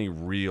pound or any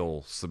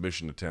real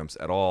submission attempts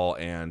at all.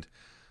 And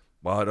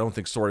while I don't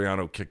think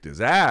Soriano kicked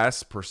his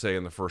ass, per se,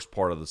 in the first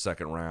part of the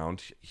second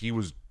round, he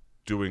was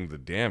doing the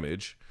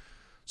damage.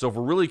 So if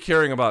we're really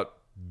caring about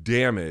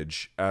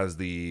damage as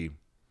the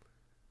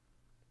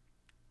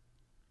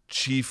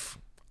chief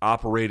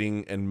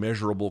operating and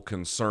measurable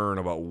concern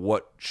about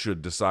what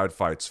should decide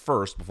fights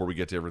first before we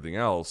get to everything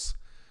else,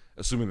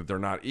 assuming that they're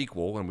not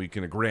equal, and we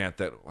can grant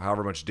that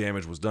however much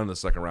damage was done in the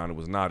second round, it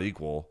was not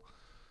equal,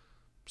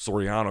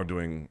 Soriano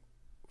doing,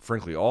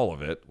 frankly, all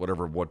of it,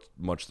 what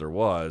much there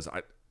was,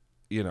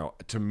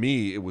 to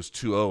me, it was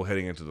 2-0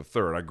 heading into the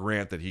third. I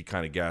grant that he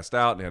kind of gassed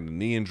out and had a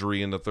knee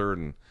injury in the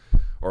third,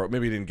 or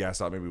maybe he didn't gas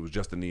out, maybe it was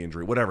just a knee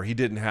injury, whatever. He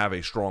didn't have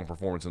a strong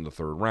performance in the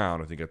third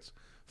round, I think it's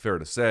fair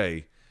to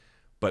say,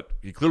 but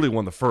he clearly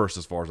won the first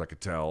as far as I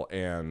could tell,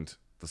 and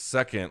the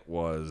second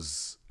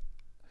was,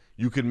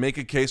 you could make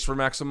a case for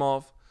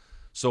Maximov,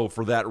 so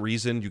for that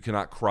reason, you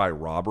cannot cry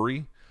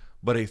robbery,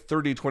 but a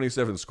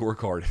 30-27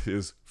 scorecard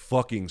is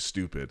fucking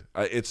stupid.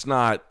 It's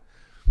not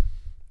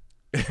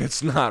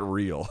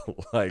real.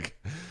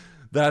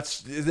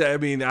 That's, I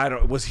mean, I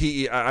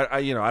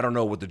don't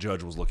know what the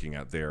judge was looking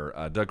at there.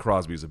 Doug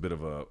Crosby is a bit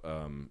of a,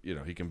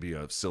 he can be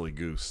a silly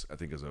goose. I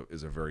think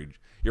is a very,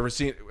 you ever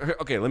seen,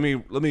 okay, let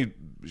me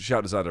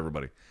shout this out to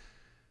everybody.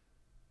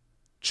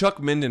 Chuck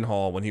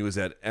Mindenhall, when he was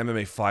at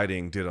MMA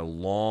Fighting, did a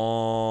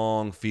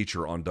long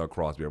feature on Doug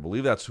Crosby. I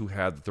believe that's who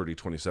had the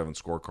 30-27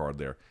 scorecard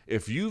there.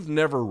 If you've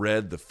never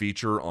read the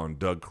feature on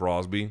Doug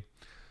Crosby,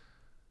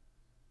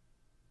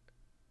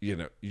 you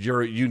know,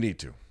 you need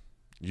to.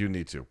 You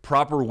need to.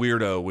 Proper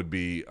weirdo would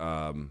be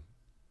a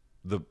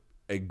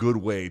good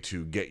way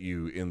to get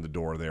you in the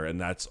door there, and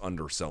that's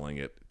underselling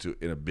it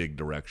in a big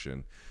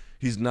direction.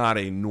 He's not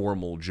a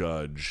normal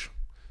judge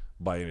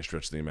by any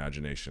stretch of the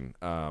imagination.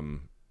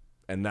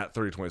 And that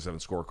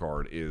 30-27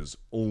 scorecard is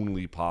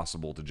only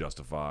possible to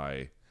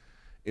justify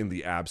in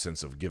the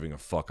absence of giving a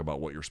fuck about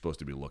what you're supposed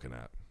to be looking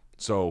at.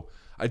 So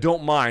I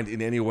don't mind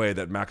in any way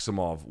that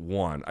Maximov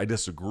won. I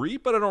disagree,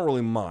 but I don't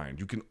really mind.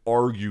 You can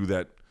argue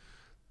that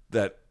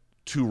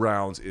 2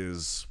 rounds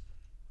is,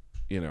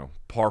 you know,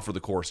 par for the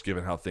course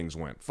given how things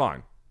went.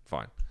 Fine.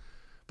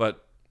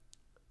 But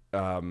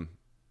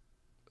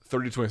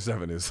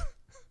 30-27 is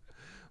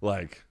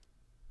like,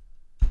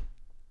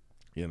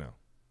 you know,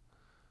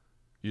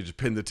 you just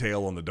pin the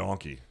tail on the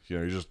donkey. You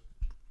know, you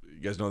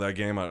guys know that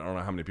game? I don't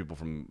know how many people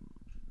from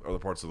other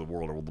parts of the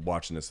world are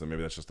watching this, and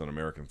maybe that's just an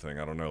American thing.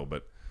 I don't know,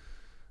 but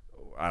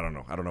I don't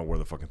know. I don't know where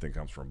the fucking thing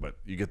comes from, but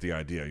you get the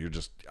idea. You're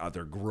just out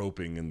there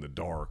groping in the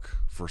dark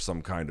for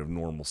some kind of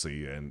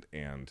normalcy, and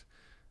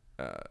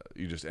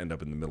you just end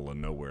up in the middle of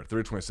nowhere.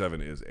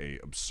 30-27 is a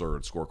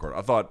absurd scorecard.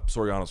 I thought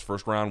Soriano's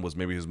first round was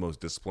maybe his most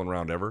disciplined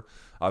round ever.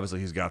 Obviously,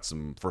 he's got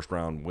some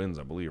first-round wins,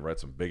 I believe, right?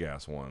 Some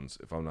big-ass ones,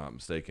 if I'm not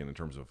mistaken, in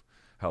terms of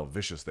how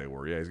vicious they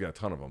were. Yeah, he's got a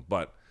ton of them.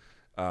 But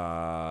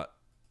I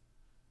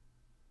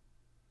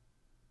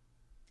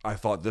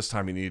thought this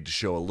time he needed to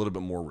show a little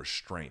bit more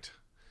restraint,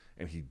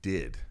 and he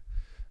did.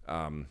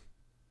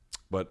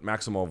 But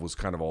Maximov was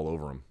kind of all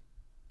over him.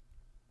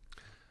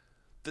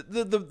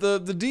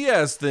 The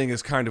Diaz thing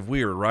is kind of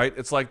weird, right?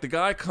 It's like the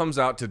guy comes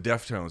out to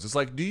Deftones. It's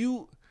like, do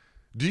you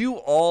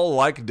all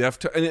like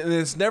Deftones? And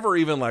it's never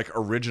even like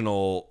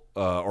original,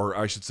 or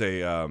I should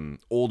say,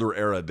 older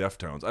era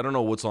Deftones. I don't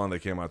know what song they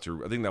came out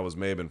to. I think that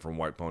may have been from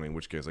White Pony, in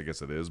which case I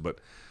guess it is. But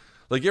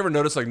like, you ever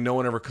notice like no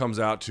one ever comes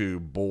out to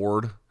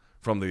Bored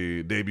from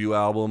the debut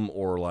album,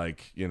 or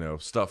like, you know,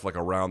 stuff like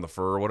Around the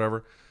Fur or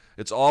whatever?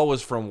 It's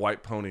always from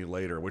White Pony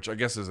later, which I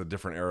guess is a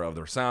different era of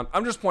their sound.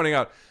 I'm just pointing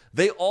out,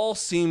 they all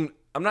seem,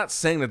 I'm not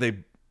saying that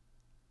they,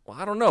 well,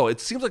 I don't know. It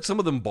seems like some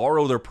of them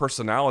borrow their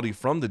personality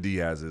from the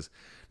Diaz's.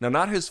 Now,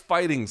 not his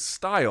fighting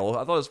style.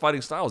 I thought his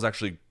fighting style was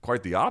actually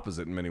quite the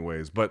opposite in many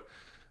ways. But,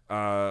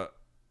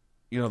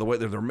 you know, the way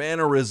their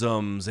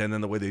mannerisms, and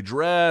then the way they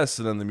dress,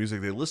 and then the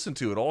music they listen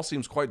to, it all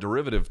seems quite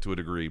derivative to a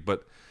degree.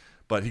 But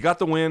he got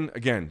the win.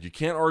 Again, you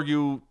can't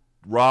argue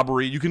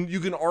robbery. You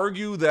can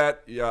argue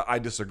that I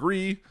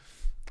disagree.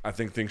 I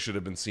think things should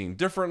have been seen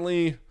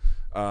differently.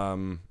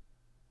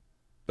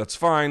 That's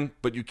fine,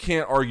 but you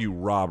can't argue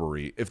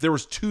robbery. If there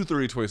was 2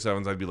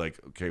 30-27s, I'd be like,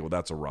 okay, well,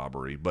 that's a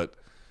robbery. But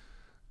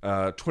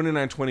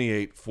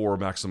 29-28 for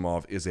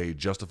Maximov is a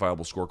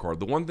justifiable scorecard.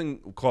 The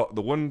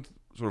one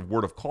sort of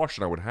word of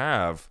caution I would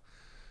have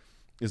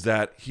is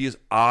that he is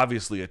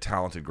obviously a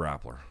talented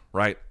grappler,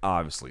 right?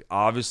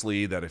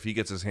 Obviously that if he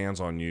gets his hands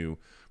on you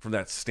from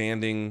that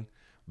standing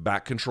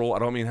back control, I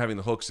don't mean having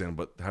the hooks in,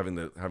 but having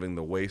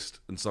the waist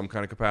in some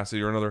kind of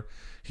capacity or another,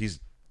 he's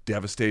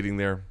devastating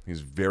there.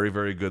 He's very,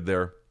 very good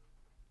there.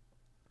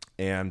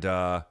 And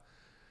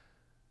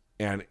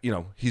you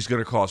know, he's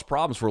going to cause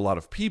problems for a lot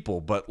of people,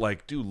 but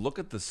like, dude, look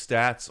at the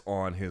stats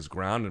on his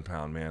ground and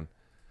pound, man.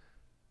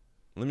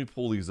 Let me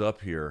pull these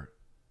up here.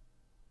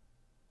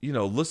 You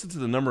know, listen to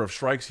the number of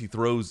strikes he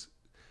throws.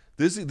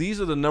 These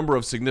are the number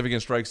of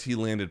significant strikes he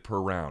landed per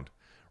round.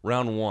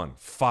 Round 1,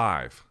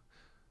 5.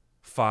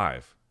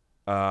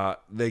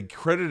 They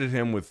credited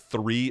him with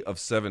 3 of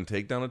 7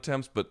 takedown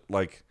attempts, but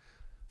like,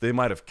 they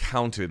might have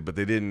counted, but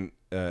they didn't,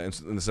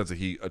 in the sense that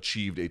he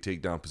achieved a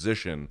takedown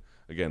position,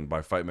 again,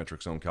 by Fight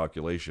Metrics' own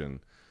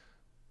calculation.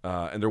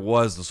 And there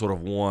was the sort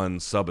of 1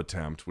 sub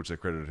attempt, which they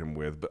credited him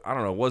with, but I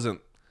don't know,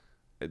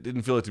 it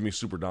didn't feel like to me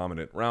super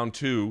dominant. Round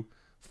 2,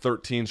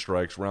 13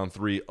 strikes. Round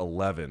 3,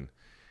 11.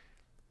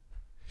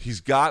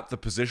 He's got the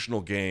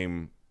positional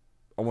game,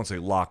 I won't say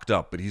locked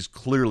up, but he's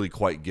clearly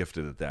quite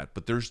gifted at that.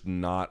 But there's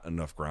not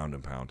enough ground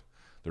and pound.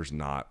 There's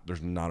not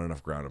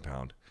enough ground and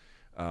pound.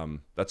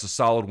 That's a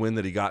solid win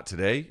that he got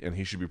today, and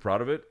he should be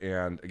proud of it.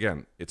 And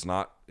again,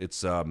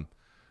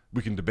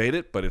 we can debate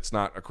it, but it's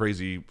not a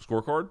crazy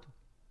scorecard.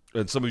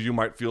 And some of you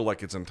might feel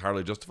like it's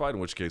entirely justified,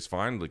 in which case,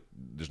 fine. Like,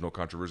 there's no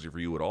controversy for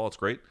you at all. It's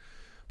great.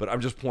 But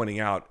I'm just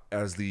pointing out,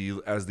 as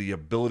the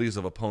abilities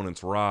of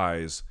opponents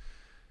rise,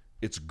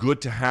 it's good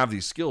to have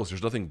these skills.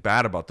 There's nothing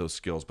bad about those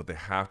skills, but they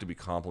have to be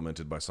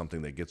complemented by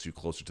something that gets you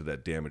closer to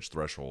that damage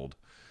threshold.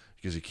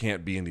 Because you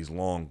can't be in these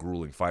long,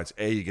 grueling fights.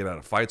 A, you get out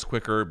of fights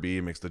quicker. B,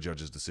 it makes the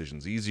judges'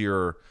 decisions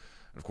easier.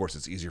 And of course,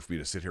 it's easier for me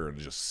to sit here and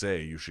just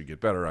say you should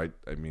get better. I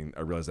mean,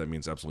 I realize that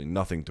means absolutely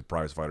nothing to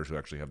prize fighters who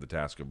actually have the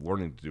task of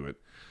learning to do it.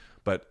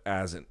 But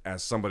as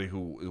somebody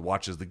who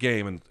watches the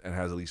game and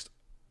has at least,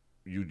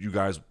 you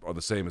guys are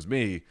the same as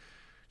me,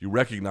 you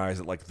recognize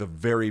that like the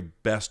very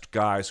best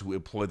guys who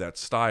employ that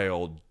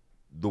style,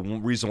 the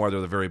reason why they're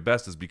the very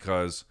best is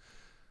because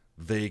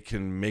they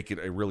can make it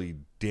a really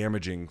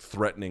damaging,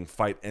 threatening,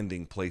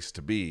 fight-ending place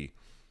to be.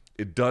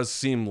 It does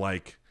seem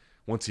like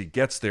once he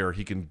gets there,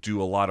 he can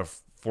do a lot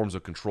of forms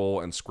of control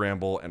and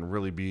scramble and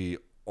really be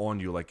on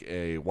you like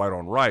a white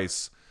on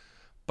rice.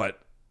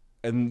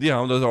 And there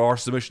are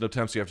submission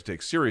attempts you have to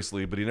take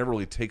seriously, but he never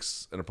really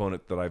takes an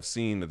opponent that I've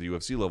seen at the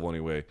UFC level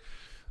anyway,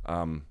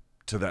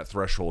 to that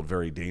threshold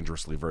very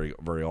dangerously, very,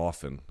 very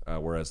often.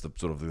 Whereas the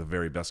sort of the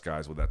very best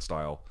guys with that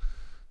style,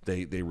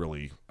 they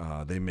really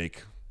they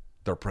make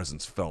their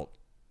presence felt,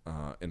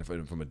 and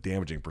from a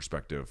damaging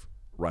perspective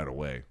right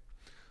away.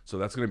 So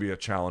that's going to be a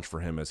challenge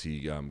for him as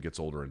he gets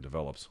older and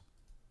develops.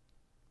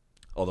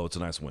 Although it's a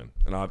nice win,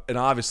 and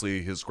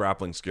obviously his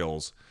grappling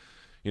skills.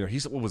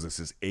 He's, what was this,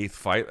 his 8th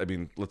fight? I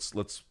mean, let's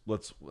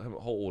how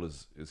old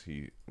is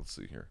he? Let's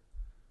see here.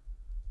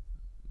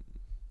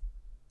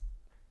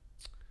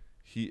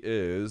 He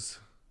is,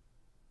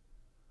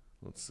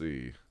 let's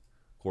see,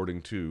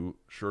 according to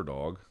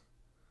Sherdog,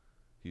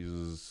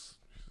 he's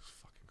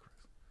fucking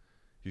crazy.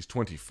 He's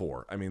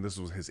 24. I mean, this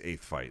was his 8th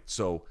fight.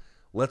 So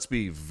let's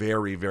be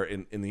very,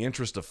 very, in the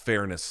interest of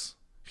fairness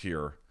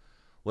here,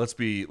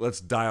 let's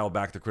dial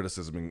back the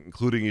criticism,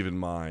 including even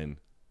mine,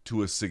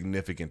 to a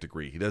significant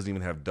degree. He doesn't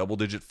even have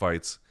double-digit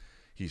fights.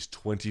 He's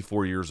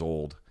 24 years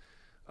old.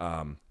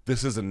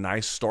 This is a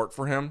nice start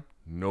for him,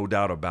 no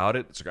doubt about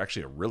it. It's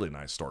actually a really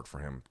nice start for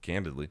him,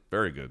 candidly.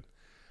 Very good.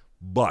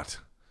 But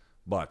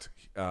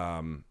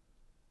to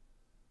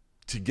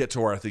get to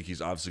where I think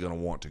he's obviously going to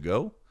want to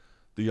go,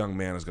 the young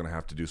man is going to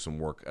have to do some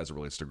work as it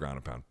relates to ground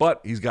and pound.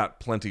 But he's got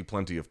plenty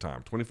of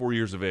time. 24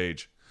 years of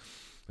age.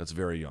 That's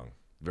very young.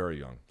 Very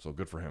young. So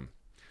good for him.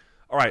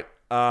 All right.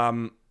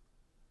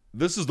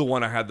 This is the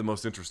one I had the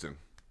most interest in,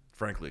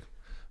 frankly,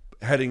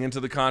 heading into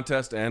the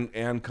contest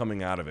and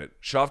coming out of it.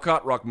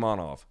 Shavkat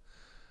Rakhmonov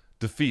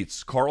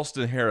defeats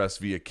Carlston Harris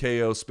via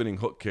KO, spinning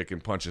hook kick,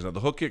 and punches. Now,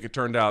 the hook kick, it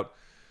turned out,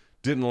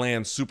 didn't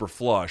land super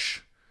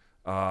flush.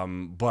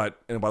 And by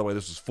the way,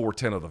 this was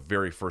 4-10 of the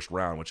very first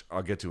round, which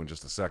I'll get to in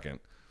just a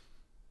second.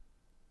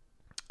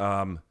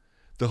 The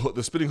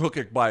spinning hook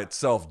kick by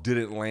itself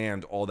didn't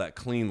land all that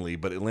cleanly,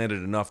 but it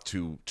landed enough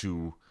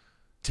to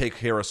take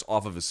Harris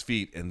off of his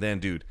feet. And then,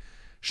 dude,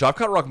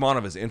 Shavkat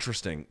Rakhmonov is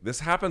interesting.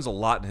 This happens a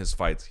lot in his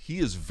fights. He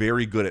is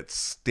very good at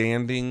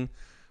standing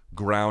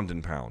ground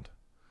and pound,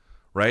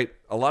 right?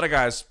 A lot of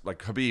guys like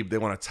Khabib, they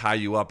want to tie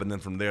you up, and then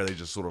from there they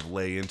just sort of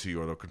lay into you,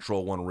 or they'll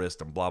control one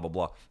wrist and blah, blah,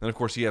 blah. And, of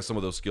course, he has some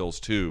of those skills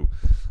too.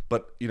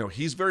 But,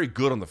 he's very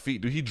good on the feet.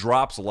 Dude, he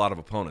drops a lot of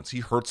opponents. He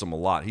hurts them a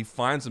lot. He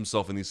finds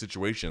himself in these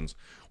situations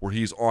where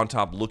he's on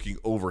top looking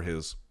over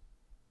his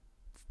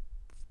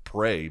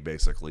prey,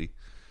 basically.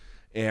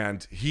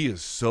 And he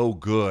is so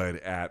good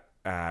at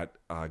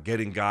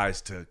getting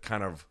guys to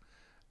kind of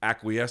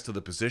acquiesce to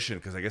the position,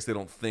 because I guess they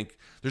don't think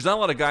there's not a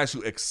lot of guys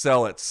who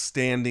excel at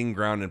standing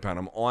ground and pound.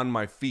 I'm on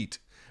my feet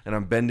and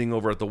I'm bending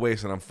over at the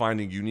waist and I'm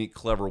finding unique,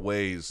 clever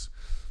ways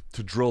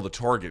to drill the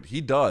target.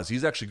 He does.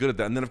 He's actually good at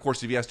that. And then, of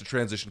course, if he has to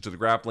transition to the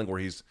grappling, where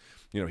he's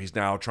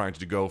now trying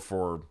to go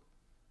for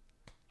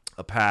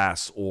a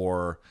pass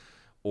or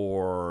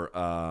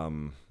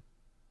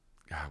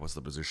what's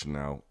the position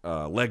now?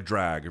 Leg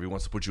drag. If he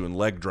wants to put you in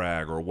leg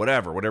drag or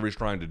whatever he's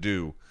trying to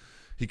do,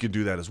 he can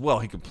do that as well.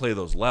 He can play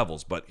those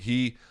levels, but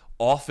he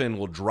often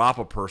will drop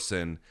a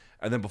person,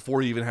 and then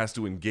before he even has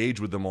to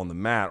engage with them on the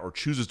mat or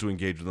chooses to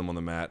engage with them on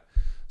the mat,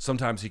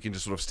 sometimes he can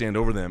just sort of stand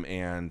over them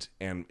and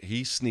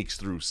he sneaks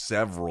through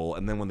several,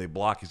 and then when they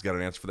block, he's got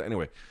an answer for that.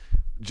 Anyway,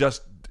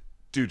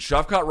 dude,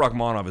 Shavkat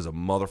Rakhmonov is a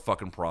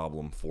motherfucking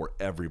problem for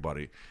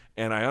everybody.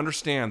 And I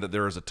understand that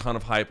there is a ton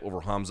of hype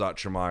over Khamzat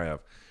Chimaev.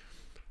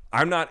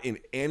 I'm not in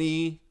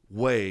any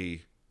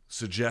way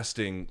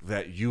suggesting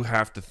that you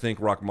have to think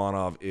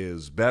Rakhmonov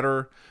is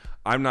better.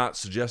 I'm not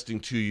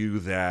suggesting to you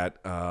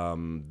that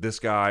this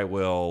guy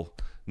will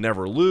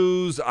never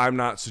lose. I'm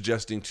not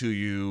suggesting to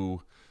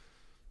you,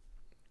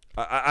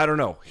 I don't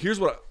know.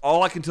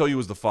 All I can tell you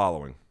is the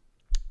following.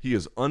 He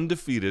is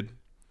undefeated.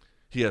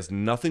 He has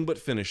nothing but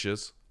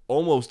finishes.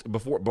 Almost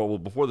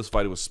before this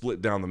fight, it was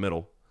split down the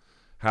middle.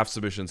 Half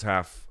submissions,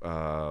 half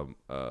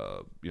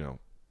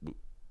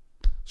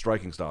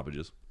striking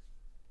stoppages.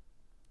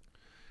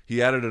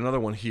 He added another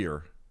one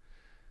here.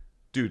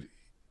 Dude,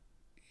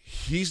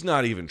 he's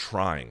not even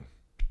trying.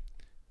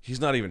 He's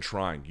not even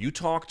trying. You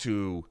talk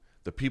to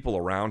the people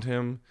around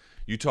him.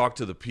 You talk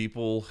to the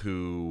people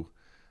who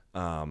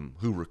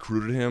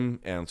recruited him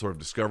and sort of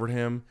discovered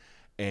him,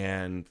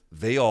 and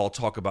they all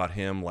talk about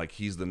him like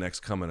he's the next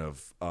coming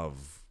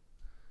of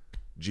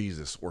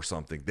Jesus or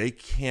something. They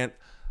can't.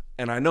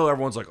 And I know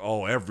everyone's like,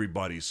 oh,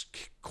 everybody's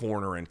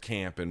corner and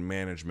camp and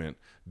management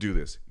do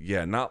this.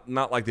 Yeah, not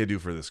like they do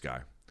for this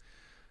guy.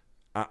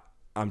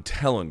 I'm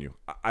telling you,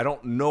 I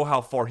don't know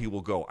how far he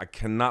will go. I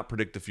cannot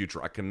predict the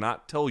future. I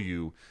cannot tell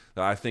you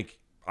that I think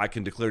I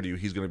can declare to you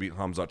he's going to beat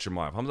Khamzat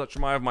Chimaev. Khamzat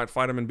Chimaev might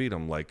fight him and beat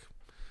him. Like,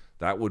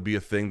 that would be a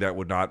thing that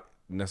would not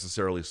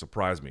necessarily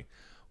surprise me.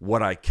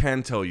 What I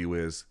can tell you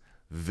is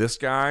this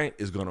guy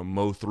is going to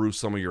mow through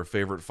some of your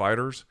favorite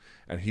fighters,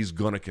 and he's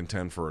going to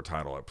contend for a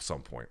title at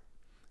some point.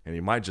 And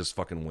he might just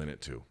fucking win it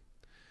too.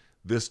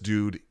 This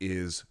dude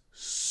is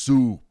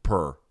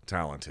super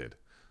talented.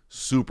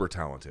 Super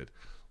talented.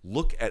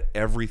 Look at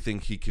everything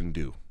he can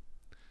do,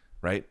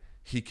 right?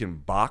 He can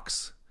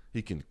box.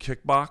 He can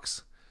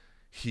kickbox.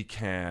 He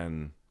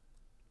can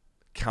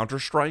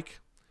counter-strike.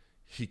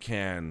 He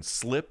can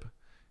slip.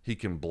 He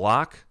can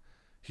block.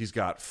 He's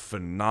got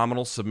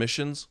phenomenal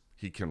submissions.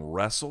 He can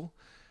wrestle.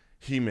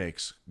 He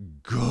makes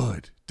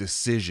good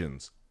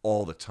decisions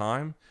all the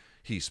time.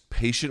 He's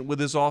patient with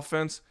his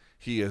offense.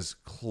 He is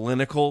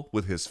clinical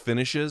with his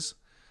finishes.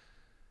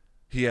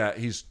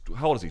 He's,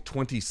 how old is he,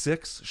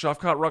 26,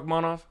 Shavkat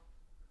Rakhmonov?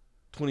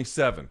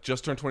 27.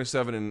 Just turned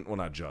 27 in, well,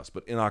 not just,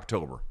 but in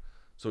October.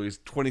 So he's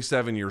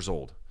 27 years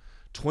old.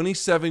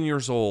 27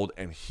 years old,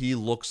 and he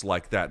looks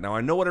like that. Now,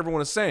 I know what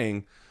everyone is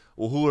saying.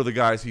 Well, who are the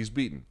guys he's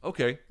beaten?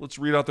 Okay, let's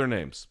read out their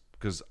names,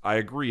 because I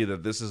agree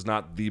that this is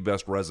not the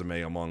best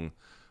resume among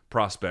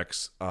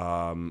prospects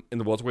in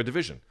the welterweight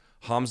division.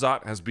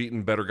 Khamzat has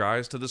beaten better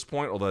guys to this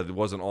point, although it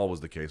wasn't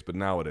always the case, but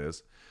now it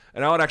is.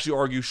 And I would actually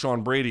argue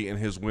Sean Brady in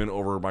his win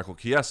over Michael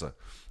Chiesa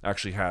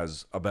actually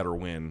has a better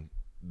win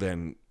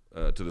than,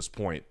 to this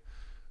point,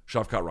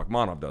 Shavkat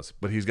Rakhmonov does.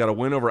 But he's got a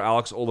win over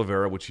Alex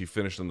Oliveira, which he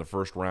finished in the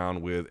first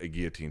round with a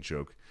guillotine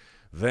choke.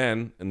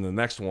 Then, in the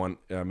next one,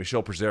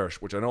 Michel Prazeres,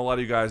 which I know a lot of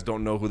you guys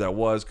don't know who that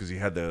was because he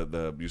had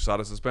the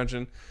USADA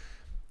suspension.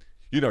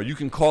 You know, you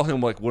can call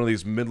him like one of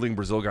these middling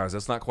Brazil guys.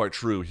 That's not quite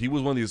true. He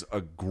was one of these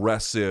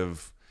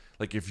aggressive,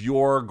 like if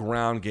your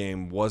ground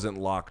game wasn't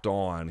locked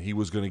on, he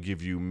was going to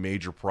give you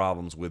major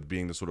problems with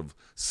being the sort of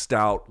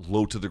stout,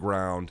 low to the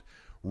ground,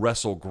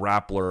 wrestle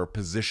grappler,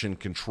 position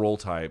control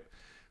type,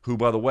 who,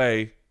 by the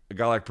way, a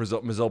guy like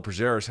Michel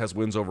Prazeres has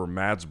wins over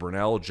Mads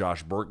Burnell,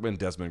 Josh Berkman,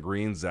 Desmond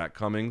Green, Zach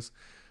Cummings,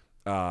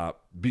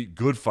 beat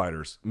good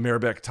fighters,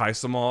 Mairbek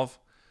Taisimov.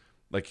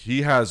 Like,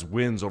 he has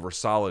wins over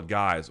solid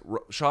guys.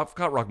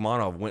 Shavkat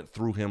Rakhmonov went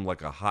through him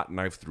like a hot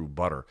knife through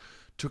butter.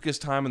 Took his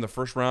time in the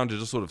first round to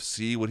just sort of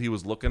see what he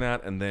was looking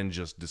at, and then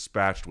just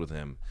dispatched with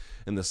him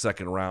in the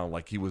second round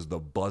like he was the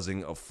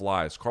buzzing of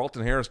flies.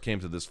 Carlton Harris came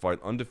to this fight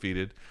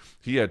undefeated.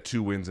 He had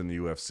 2 wins in the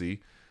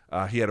UFC.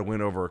 He had a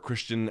win over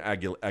Christian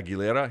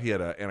Aguilera. He had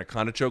an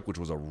anaconda choke, which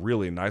was a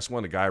really nice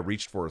one. The guy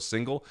reached for a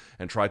single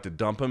and tried to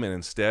dump him, and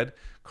instead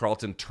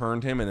Carlton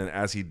turned him, and then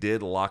as he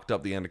did, locked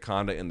up the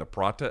anaconda in the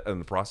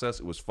process.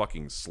 It was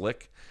fucking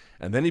slick.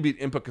 And then he beat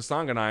Impa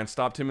Kasanganay and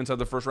stopped him inside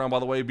the first round. By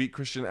the way, he beat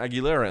Christian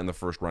Aguilera in the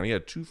first round. He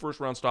had 2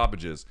 first-round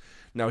stoppages.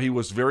 Now, he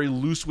was very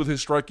loose with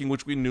his striking,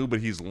 which we knew, but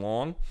he's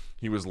long.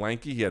 He was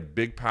lanky. He had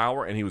big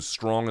power, and he was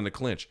strong in the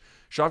clinch.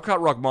 Shavkat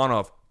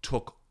Rakhmonov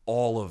took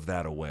all of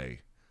that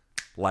away.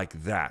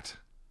 Like that.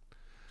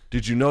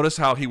 Did you notice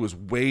how he was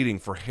waiting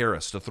for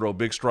Harris to throw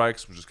big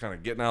strikes, just kind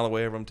of getting out of the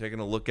way of him, taking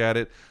a look at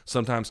it,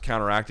 sometimes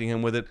counteracting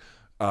him with it,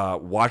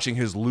 watching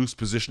his loose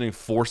positioning,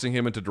 forcing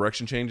him into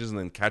direction changes, and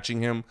then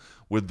catching him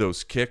with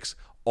those kicks,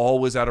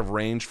 always out of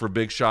range for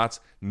big shots,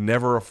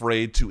 never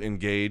afraid to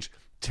engage,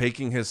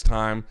 taking his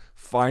time,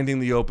 finding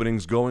the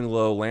openings, going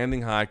low,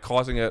 landing high,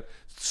 causing a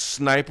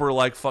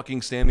sniper-like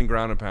fucking standing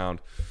ground and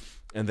pound,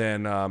 and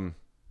then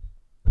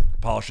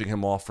polishing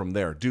him off from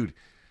there. Dude,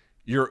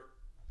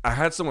 I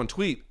had someone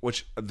tweet,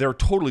 which they're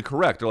totally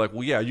correct. They're like,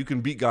 well, yeah, you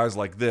can beat guys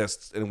like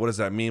this, and what does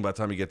that mean? By the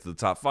time you get to the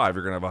top 5,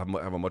 you're going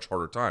to have a much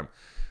harder time.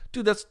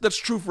 Dude, that's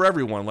true for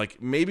everyone.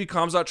 Like, maybe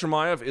Khamzat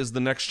Chimaev is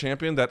the next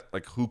champion. That,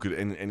 like, who could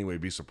in any way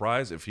be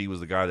surprised if he was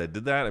the guy that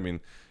did that? I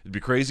mean, it'd be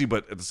crazy,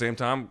 but at the same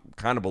time,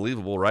 kind of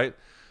believable, right?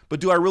 But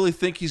do I really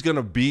think he's going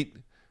to beat,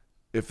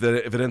 if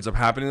it ends up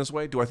happening this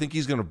way, do I think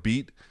he's going to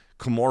beat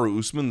Kamaru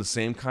Usman the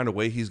same kind of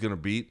way he's going to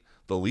beat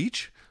the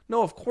Leech?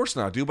 No, of course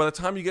not, dude. By the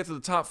time you get to the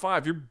top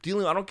 5, you're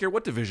dealing, I don't care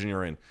what division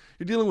you're in,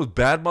 you're dealing with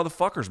bad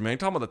motherfuckers, man. You're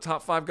talking about the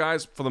top 5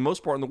 guys for the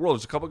most part in the world.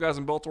 There's a couple guys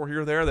in Bellator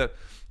here or there that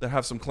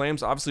have some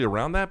claims, obviously,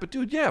 around that. But,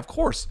 dude, yeah, of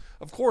course.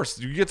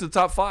 You get to the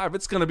top 5,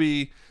 it's going to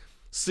be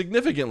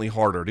significantly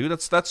harder, dude.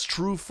 That's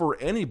true for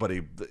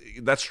anybody.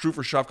 That's true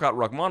for Shavkat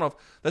Rakhmonov.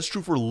 That's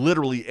true for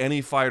literally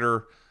any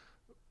fighter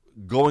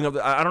going up.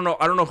 I don't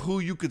know who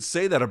you could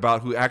say that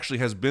about who actually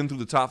has been through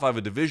the top 5 of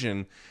a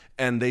division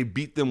and they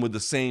beat them with the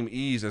same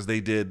ease as they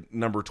did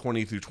number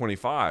 20 through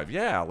 25.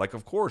 Yeah, like,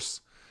 of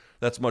course,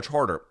 that's much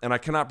harder. And I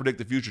cannot predict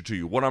the future to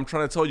you. What I'm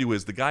trying to tell you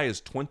is the guy is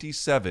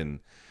 27.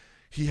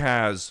 He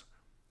has,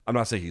 I'm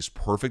not saying he's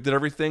perfect at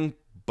everything,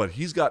 but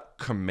he's got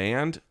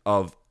command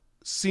of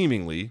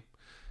seemingly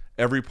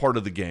every part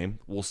of the game.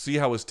 We'll see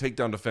how his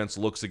takedown defense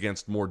looks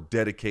against more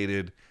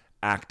dedicated,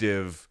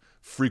 active,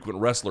 frequent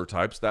wrestler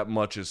types. That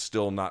much is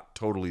still not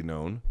totally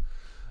known.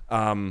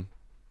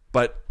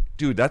 But,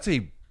 dude, that's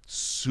a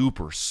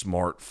super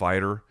smart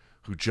fighter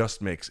who just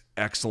makes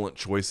excellent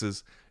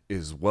choices,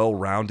 is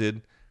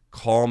well-rounded,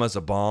 calm as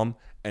a bomb,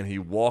 and he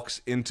walks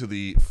into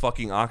the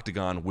fucking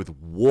octagon with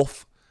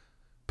wolf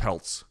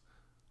pelts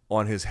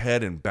on his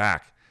head and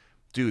back.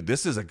 Dude,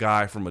 this is a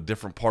guy from a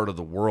different part of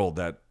the world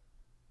that,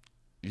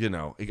 you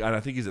know, and I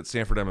think he's at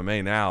Sanford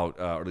MMA now,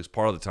 or at least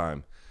part of the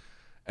time.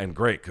 And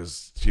great,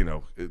 because, you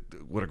know,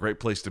 what a great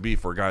place to be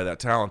for a guy that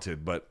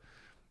talented. But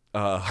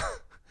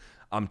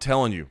I'm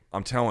telling you,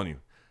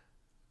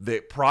 the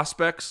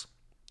prospects,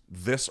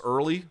 this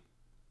early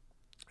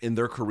in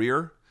their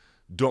career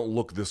don't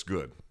look this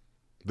good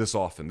this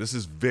often. This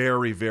is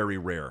very, very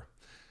rare.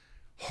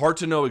 Hard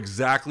to know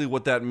exactly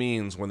what that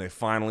means when they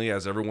finally,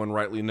 as everyone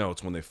rightly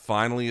notes, when they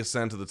finally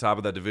ascend to the top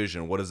of that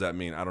division. What does that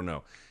mean? I don't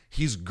know.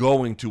 He's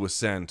going to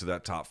ascend to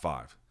that top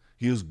 5.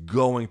 He is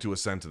going to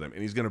ascend to them,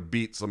 and he's going to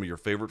beat some of your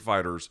favorite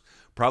fighters,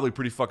 probably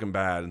pretty fucking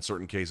bad in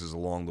certain cases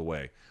along the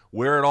way.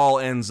 Where it all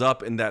ends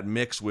up in that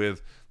mix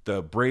with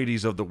the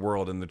Bradys of the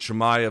world and the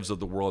Chimaevs of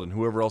the world and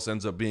whoever else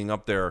ends up being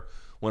up there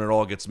when it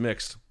all gets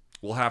mixed,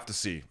 we'll have to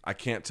see. I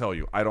can't tell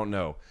you. I don't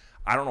know.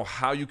 I don't know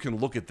how you can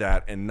look at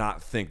that and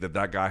not think that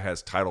that guy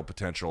has title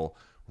potential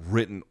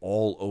written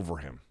all over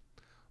him.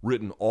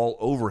 Written all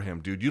over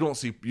him, dude. You don't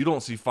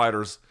see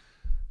fighters,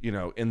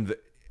 and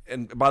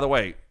by the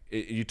way,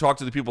 you talk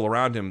to the people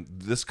around him,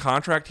 this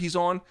contract he's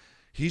on,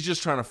 he's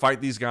just trying to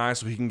fight these guys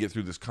so he can get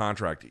through this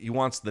contract. He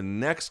wants the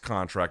next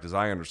contract, as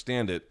I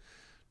understand it,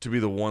 to be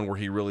the one where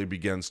he really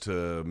begins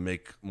to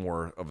make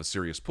more of a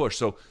serious push.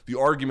 So the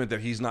argument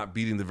that he's not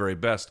beating the very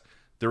best,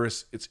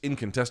 it's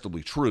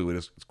incontestably true.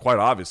 It's quite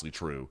obviously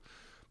true,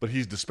 but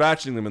he's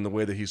dispatching them in the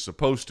way that he's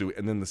supposed to,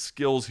 and then the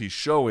skills he's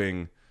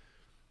showing,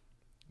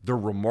 they're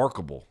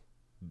remarkable.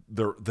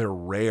 They're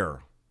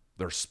rare.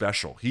 They're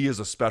special. He is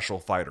a special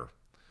fighter.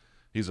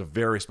 He's a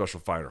very special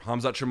fighter.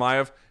 Khamzat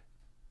Chimaev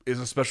is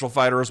a special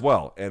fighter as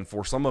well, and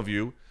for some of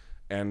you,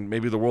 and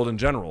maybe the world in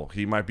general,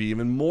 he might be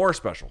even more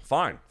special.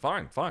 Fine.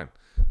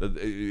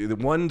 The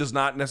one does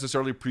not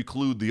necessarily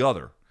preclude the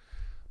other.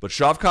 But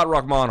Shavkat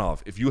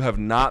Rakhmonov, if you have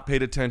not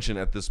paid attention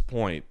at this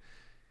point,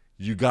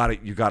 you got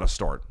to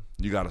start.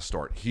 You got to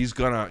start. He's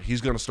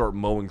gonna start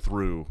mowing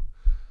through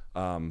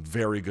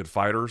very good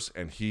fighters,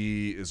 and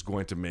he is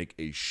going to make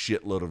a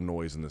shitload of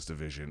noise in this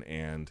division.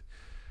 And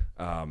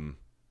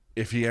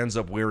if he ends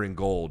up wearing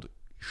gold,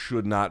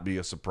 should not be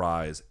a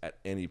surprise at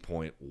any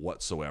point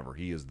whatsoever.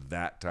 He is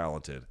that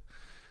talented.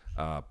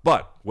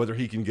 But whether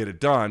he can get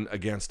it done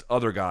against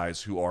other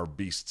guys who are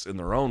beasts in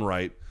their own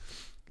right,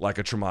 like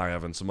a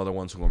Chimaev and some other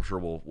ones who I'm sure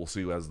we'll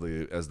see as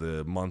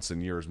the months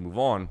and years move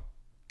on.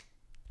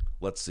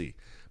 Let's see.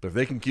 But if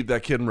they can keep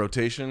that kid in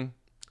rotation,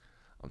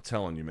 I'm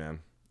telling you, man.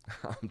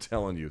 I'm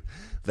telling you,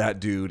 that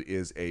dude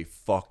is a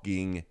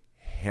fucking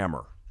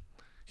hammer.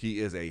 He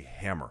is a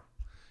hammer.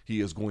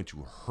 He is going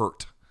to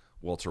hurt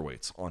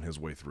welterweights on his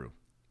way through.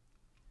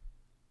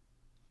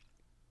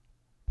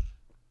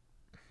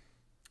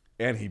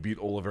 And he beat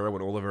Oliveira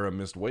when Oliveira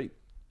missed weight.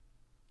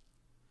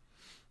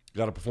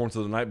 Got a performance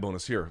of the night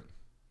bonus here.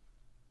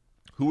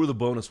 Who are the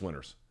bonus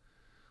winners?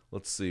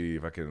 Let's see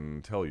if I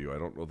can tell you. I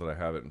don't know that I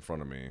have it in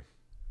front of me.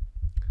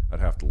 I'd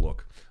have to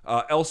look.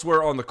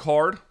 Elsewhere on the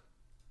card.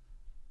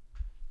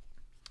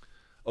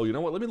 Oh, you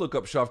know what? Let me look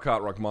up Shavkat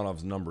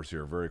Rakhmonov's numbers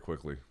here very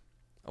quickly.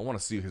 I want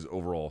to see his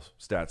overall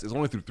stats. It's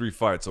only through 3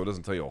 fights, so it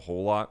doesn't tell you a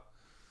whole lot.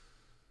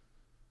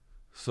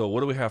 So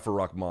what do we have for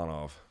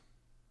Rakhmonov?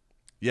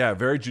 Yeah,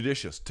 very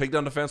judicious.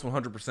 Takedown defense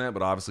 100%,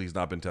 but obviously he's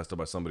not been tested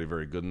by somebody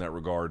very good in that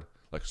regard,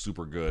 like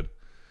super good.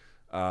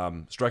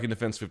 Striking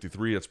defense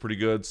 53, that's pretty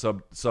good.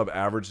 Sub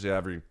average,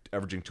 averaging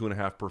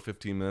 2.5 per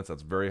 15 minutes.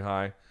 That's very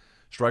high.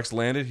 Strikes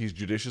landed, he's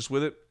judicious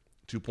with it,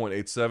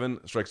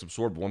 2.87. Strikes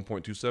absorbed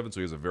 1.27, so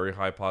he has a very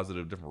high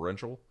positive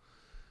differential.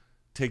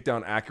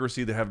 Takedown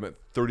accuracy, they have him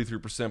at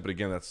 33%, but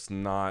again, that's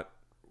not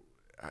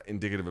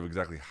indicative of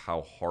exactly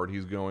how hard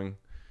he's going.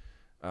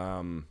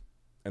 And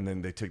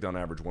then they take down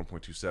average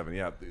 1.27.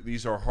 Yeah,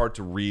 these are hard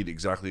to read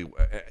exactly.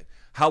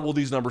 How will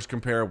these numbers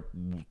compare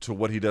to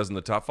what he does in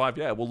the top 5?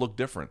 Yeah, it will look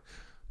different.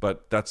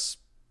 But that's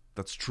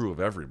true of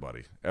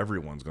everybody.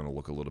 Everyone's going to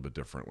look a little bit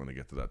different when they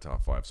get to that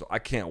top 5. So I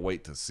can't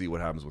wait to see what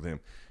happens with him.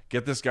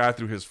 Get this guy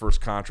through his first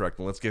contract,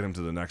 and let's get him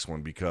to the next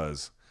one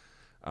because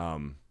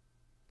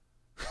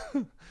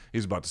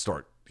he's about to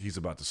start. He's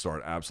about to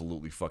start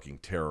absolutely fucking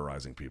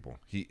terrorizing people.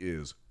 He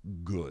is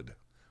good.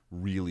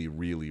 Really,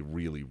 really,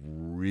 really,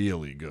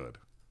 really good.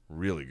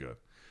 Really good.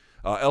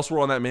 Elsewhere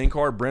on that main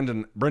card,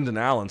 Brendan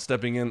Allen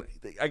stepping in.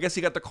 I guess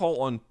he got the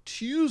call on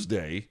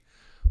Tuesday.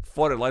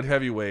 Fought at light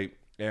heavyweight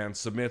and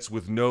submits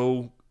with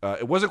no...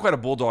 it wasn't quite a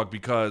bulldog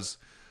because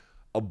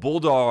a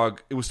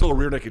bulldog, it was still a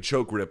rear naked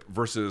choke grip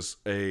versus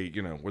a,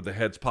 where the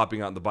head's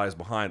popping out and the body's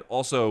behind.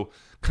 Also,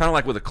 kind of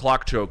like with a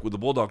clock choke, with the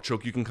bulldog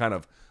choke, you can kind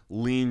of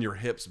lean your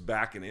hips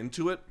back and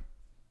into it,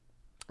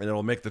 and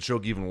it'll make the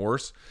choke even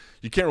worse.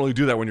 You can't really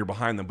do that when you're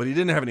behind them, but he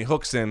didn't have any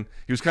hooks in.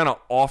 He was kind of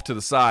off to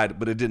the side,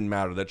 but it didn't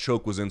matter. That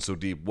choke was in so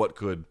deep. What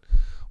could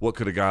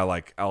a guy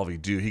like Alvey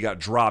do? He got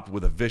dropped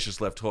with a vicious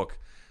left hook.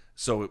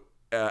 So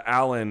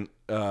Allen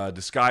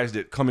disguised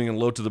it, coming in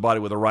low to the body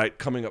with a right,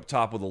 coming up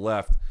top with a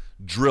left,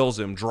 drills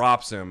him,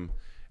 drops him,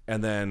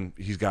 and then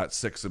he's got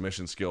 6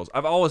 submission skills.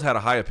 I've always had a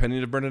high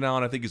opinion of Brendan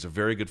Allen. I think he's a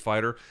very good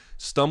fighter.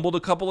 Stumbled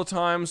a couple of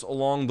times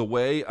along the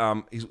way.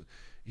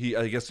 He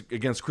I guess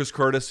against Chris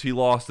Curtis he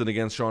lost, and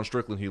against Sean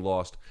Strickland he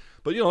lost.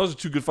 But those are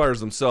 2 good fighters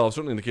themselves.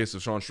 Certainly in the case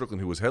of Sean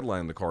Strickland, who was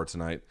headlining the card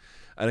tonight,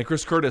 and then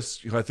Chris Curtis,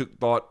 who I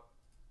thought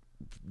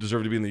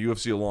deserved to be in the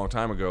UFC a long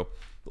time ago.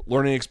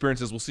 Learning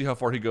experiences. We'll see how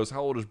far he goes.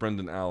 How old is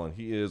Brendan Allen?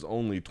 He is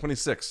only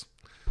 26.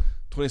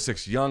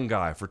 26, young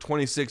guy. For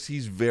 26,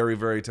 he's very,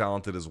 very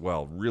talented as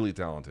well. Really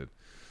talented.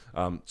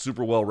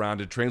 Super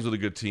well-rounded, trains with a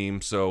good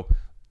team. So,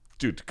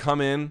 dude, to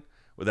come in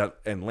with that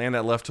and land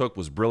that left hook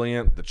was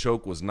brilliant. The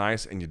choke was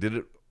nice, and you did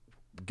it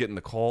getting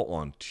the call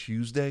on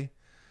Tuesday.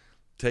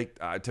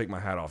 I take my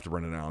hat off to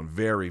Brendan Allen.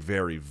 Very,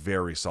 very,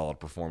 very solid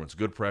performance.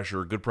 Good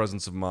pressure, good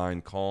presence of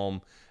mind,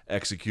 calm,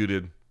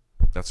 executed.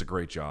 That's a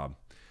great job.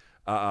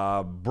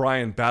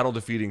 Brian Battle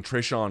defeating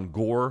Tresean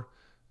Gore.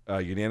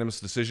 Unanimous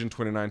decision,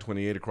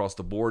 29-28 across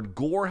the board.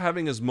 Gore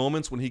having his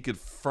moments when he could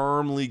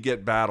firmly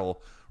get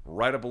Battle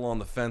right up along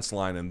the fence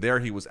line, and there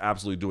he was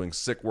absolutely doing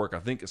sick work. I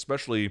think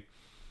especially it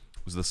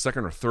was the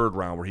second or third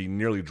round where he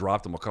nearly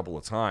dropped him a couple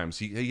of times.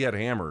 He had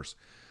hammers.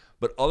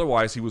 But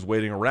otherwise, he was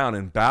waiting around,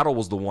 and Battle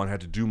was the one who had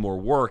to do more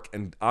work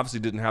and obviously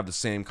didn't have the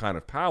same kind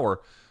of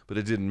power, but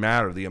it didn't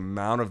matter. The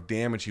amount of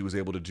damage he was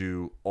able to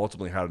do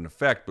ultimately had an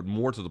effect, but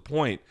more to the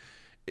point,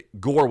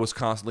 Gore was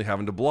constantly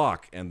having to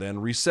block and then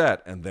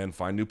reset and then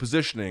find new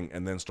positioning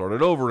and then start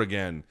it over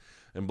again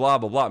and blah,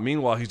 blah, blah.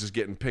 Meanwhile, he's just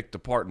getting picked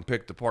apart and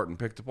picked apart and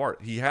picked apart.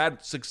 He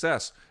had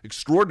success,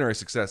 extraordinary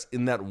success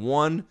in that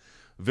one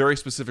very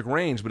specific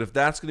range, but if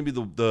that's going to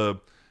be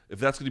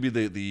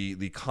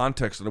the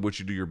context under which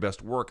you do your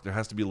best work, there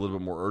has to be a little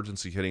bit more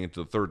urgency heading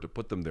into the third to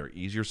put them there.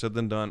 Easier said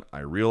than done. I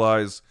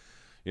realize,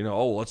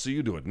 let's see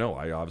you do it. No,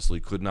 I obviously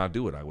could not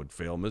do it. I would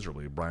fail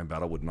miserably. Brian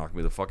Battle would knock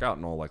me the fuck out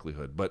in all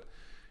likelihood. But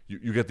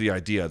you get the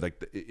idea.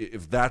 Like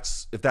if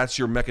that's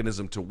your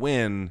mechanism to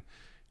win,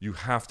 you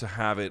have to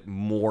have it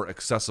more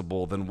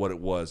accessible than what it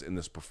was in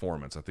this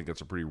performance. I think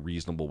that's a pretty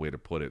reasonable way to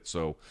put it.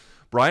 So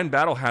Brian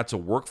Battle had to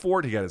work for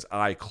it. He got his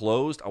eye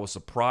closed. I was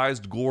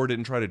surprised Gore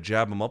didn't try to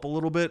jab him up a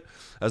little bit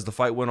as the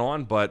fight went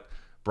on, but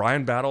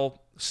Brian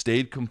Battle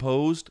stayed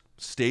composed,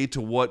 stayed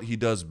to what he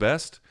does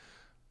best,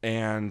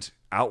 and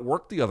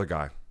outworked the other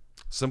guy.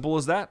 Simple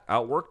as that.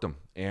 Outworked him.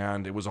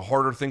 And it was a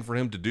harder thing for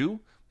him to do,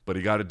 but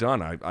he got it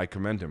done. I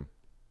commend him.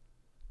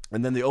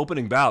 And then the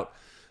opening bout,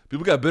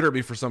 people got bitter at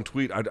me for some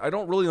tweet. I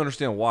don't really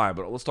understand why,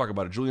 but let's talk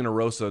about it. Julian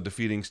Erosa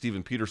defeating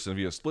Steven Peterson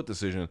via split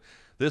decision.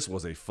 This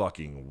was a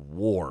fucking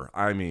war.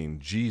 I mean,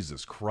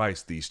 Jesus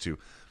Christ, these two.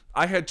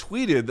 I had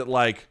tweeted that,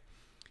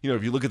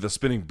 if you look at the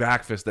spinning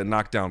back fist that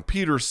knocked down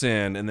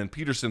Peterson, and then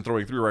Peterson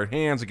throwing 3 right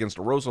hands against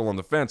Erosa on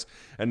the fence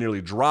and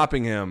nearly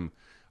dropping him.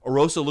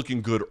 Erosa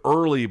looking good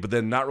early, but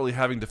then not really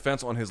having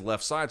defense on his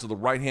left side. So the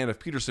right hand of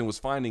Peterson was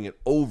finding it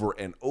over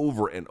and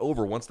over and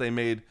over. Once they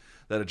made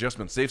that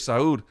adjustment, Saif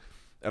Saud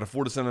at a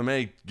Fortis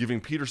MMA,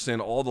 giving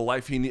Peterson all the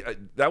life he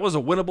needed. That was a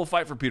winnable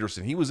fight for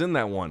Peterson. He was in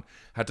that one.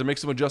 Had to make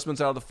some adjustments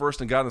out of the first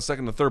and got in the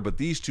second and the third, but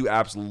these two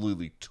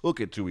absolutely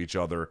took it to each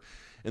other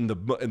in the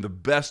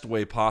best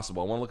way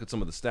possible. I want to look at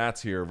some of the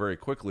stats here very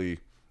quickly,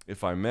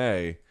 if I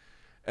may.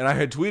 And I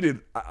had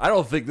tweeted, I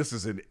don't think this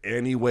is in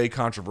any way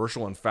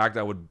controversial. In fact,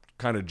 I would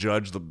kind of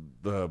judge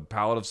the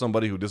palate of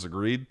somebody who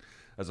disagreed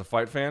as a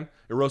fight fan.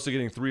 Erosa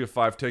getting 3 of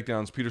 5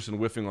 takedowns, Peterson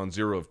whiffing on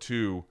 0 of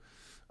 2.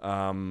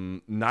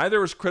 Neither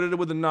was credited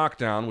with a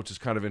knockdown, which is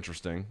kind of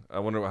interesting. I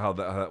wonder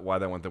why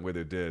that went the way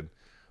they did.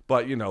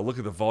 But, look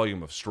at the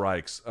volume of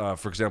strikes.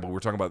 For example, we're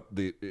talking about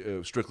the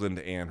Strickland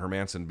and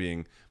Hermansson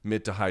being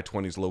mid to high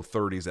 20s, low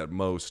 30s at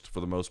most, for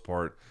the most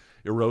part.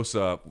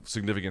 Erosa,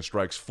 significant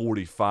strikes,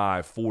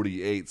 45,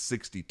 48,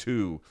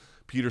 62.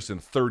 Peterson,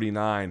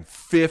 39,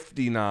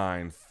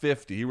 59,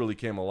 50. He really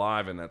came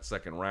alive in that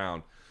second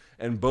round.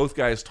 And both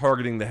guys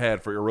targeting the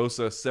head. For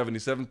Erosa,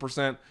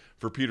 77%.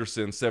 For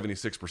Peterson,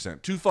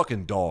 76%. Two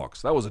fucking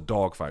dogs. That was a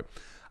dog fight.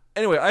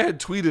 Anyway, I had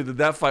tweeted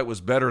that fight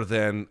was better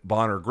than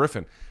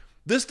Bonner-Griffin.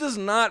 This does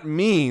not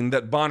mean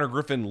that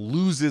Bonner-Griffin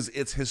loses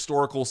its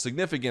historical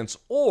significance,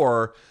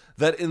 or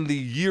that in the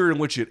year in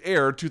which it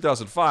aired,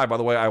 2005, by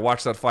the way, I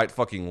watched that fight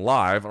fucking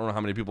live. I don't know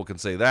how many people can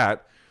say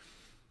that.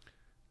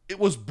 It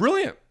was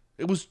brilliant.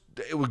 It was,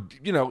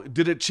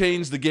 did it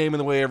change the game in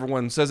the way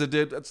everyone says it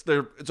did?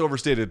 It's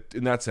overstated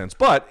in that sense.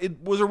 But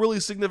it was a really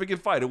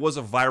significant fight. It was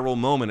a viral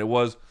moment. It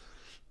was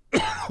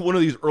one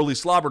of these early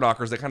slobber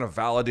knockers that kind of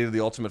validated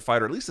the Ultimate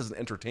Fighter, at least as an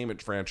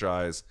entertainment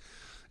franchise.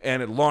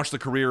 And it launched the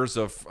careers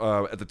of,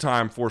 at the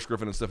time, Forrest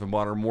Griffin and Stephan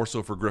Bonner, more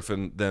so for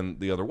Griffin than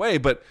the other way.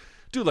 But,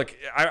 dude,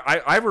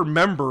 I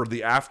remember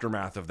the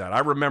aftermath of that. I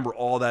remember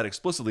all that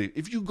explicitly.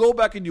 If you go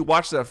back and you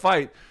watch that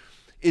fight,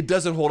 it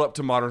doesn't hold up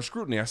to modern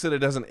scrutiny. I said it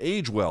doesn't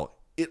age well.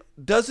 It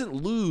doesn't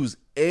lose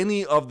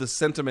any of the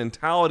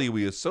sentimentality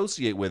we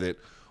associate with it,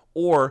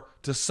 or,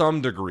 to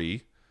some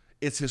degree,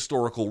 its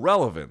historical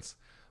relevance.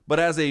 But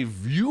as a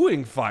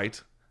viewing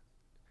fight,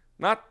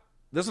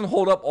 doesn't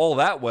hold up all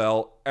that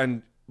well.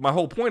 And my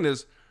whole point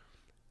is,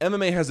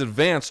 MMA has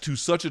advanced to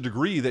such a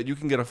degree that you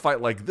can get a fight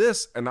like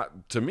this, and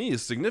to me,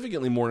 is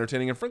significantly more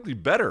entertaining and frankly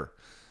better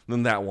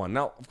than that one.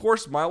 Now, of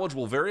course, mileage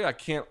will vary. I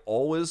can't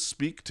always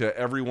speak to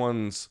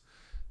everyone's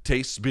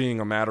tastes being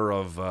a matter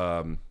of,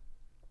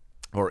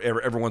 or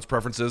everyone's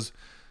preferences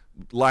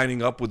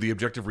lining up with the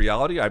objective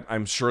reality.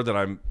 I'm sure that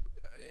I'm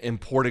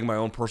importing my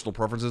own personal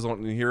preferences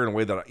on here in a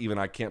way that even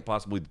I can't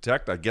possibly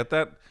detect. I get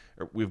that.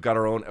 We've got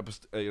our own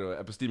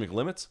epistemic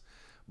limits.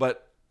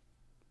 But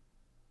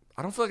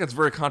I don't feel like it's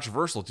very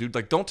controversial, dude.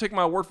 Like, don't take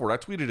my word for it. I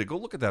tweeted it. Go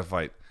look at that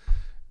fight.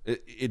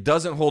 It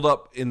doesn't hold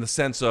up in the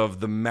sense of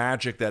the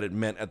magic that it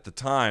meant at the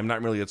time.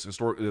 Not really its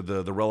historic,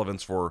 the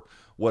relevance for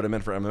what it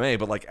meant for MMA,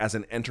 but like as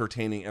an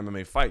entertaining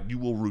MMA fight, you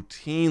will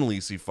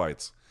routinely see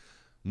fights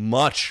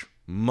much,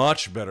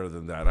 much better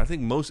than that. I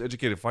think most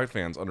educated fight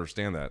fans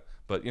understand that.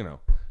 But, you know,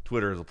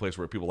 Twitter is a place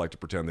where people like to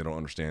pretend they don't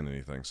understand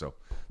anything. So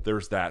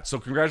there's that. So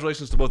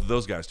congratulations to both of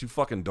those guys. 2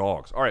 fucking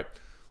dogs. All right,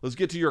 let's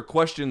get to your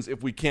questions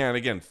if we can.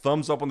 Again,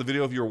 thumbs up on the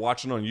video if you're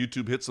watching on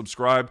YouTube. Hit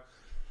subscribe.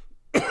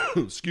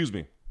 Excuse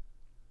me.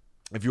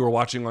 If you are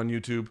watching on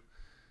YouTube.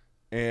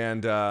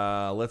 And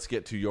let's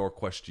get to your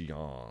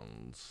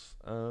questions.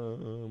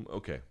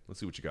 Okay, let's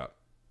see what you got.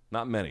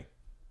 Not many.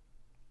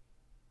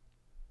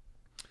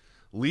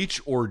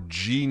 Leach or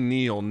G.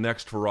 Neal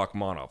next for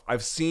Rakhmonov?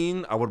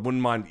 I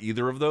wouldn't mind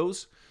either of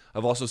those.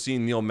 I've also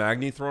seen Neil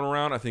Magny thrown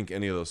around. I think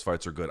any of those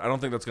fights are good. I don't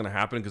think that's going to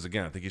happen because,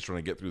 again, I think he's trying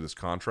to get through this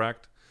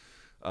contract.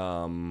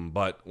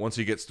 But once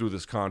he gets through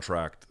this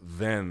contract,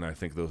 then I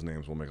think those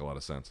names will make a lot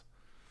of sense.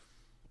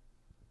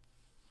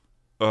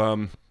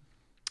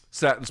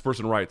 Satins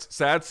person writes,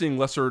 sad seeing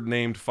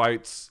lesser-named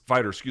fighters,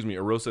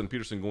 Erosa and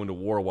Peterson going to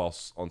war while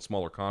on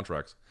smaller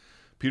contracts.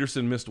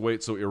 Peterson missed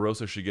weight, so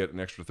Erosa should get an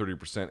extra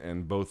 30%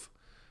 and both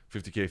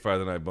 $50K fight of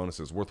the night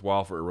bonuses.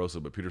 Worthwhile for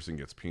Erosa, but Peterson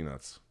gets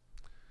peanuts.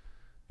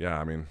 Yeah,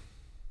 I mean,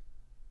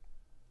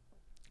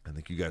 I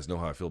think you guys know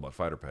how I feel about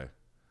fighter pay.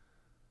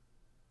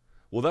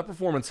 Will that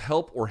performance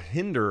help or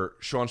hinder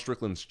Sean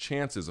Strickland's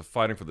chances of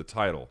fighting for the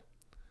title?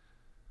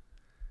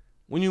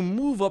 When you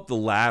move up the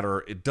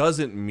ladder, it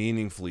doesn't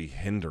meaningfully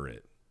hinder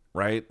it,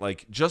 right?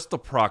 Like, just the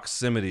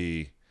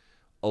proximity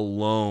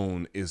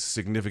alone is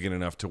significant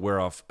enough to wear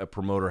off a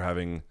promoter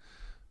having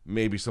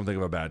maybe something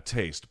of a bad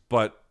taste.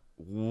 But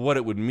what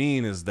it would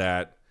mean is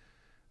that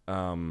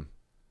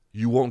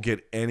you won't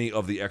get any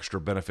of the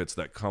extra benefits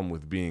that come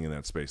with being in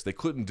that space. They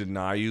couldn't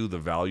deny you the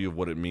value of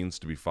what it means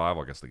to be 5.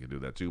 I guess they could do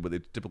that too, but they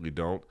typically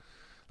don't.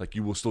 Like,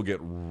 you will still get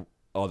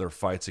other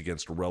fights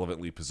against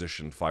relevantly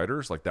positioned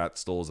fighters. Like, that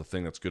still is a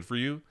thing that's good for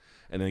you.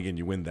 And then again,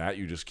 you win that,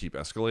 you just keep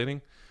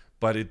escalating.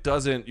 But it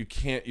doesn't,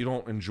 you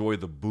don't enjoy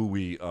the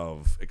buoy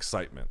of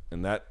excitement.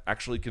 And that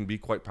actually can be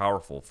quite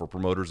powerful for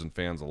promoters and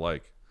fans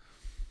alike.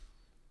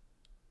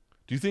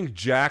 Do you think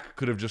Jack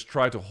could have just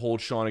tried to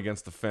hold Sean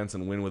against the fence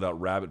and win without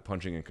rabbit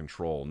punching and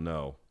control?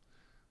 No.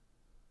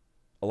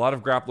 A lot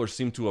of grapplers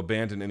seem to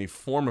abandon any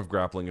form of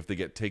grappling if they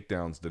get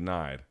takedowns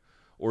denied.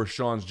 Or is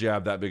Sean's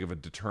jab that big of a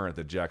deterrent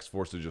that Jack's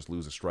forced to just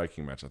lose a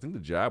striking match? I think the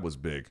jab was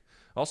big.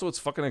 Also, it's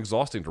fucking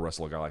exhausting to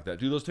wrestle a guy like that.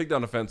 Dude, those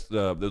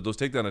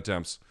takedown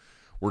attempts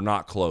were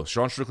not close.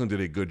 Sean Strickland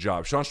did a good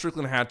job. Sean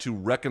Strickland had to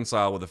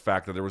reconcile with the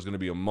fact that there was going to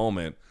be a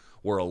moment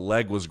where a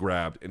leg was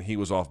grabbed and he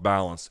was off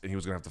balance and he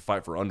was going to have to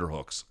fight for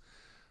underhooks.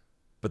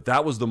 But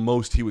that was the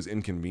most he was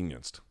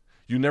inconvenienced.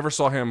 You never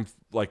saw him,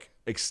 like,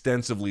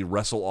 extensively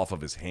wrestle off of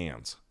his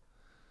hands,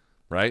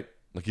 right?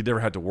 Like, he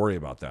never had to worry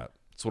about that.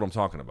 That's what I'm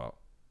talking about.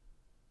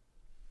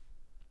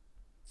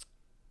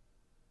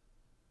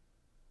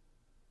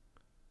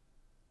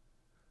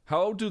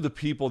 How do the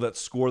people that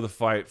score the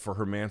fight for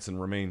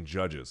Hermansson remain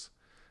judges?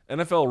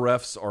 NFL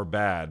refs are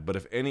bad, but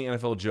if any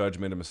NFL judge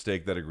made a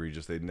mistake that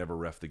egregious, they'd never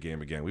ref the game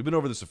again. We've been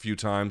over this a few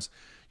times.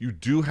 You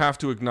do have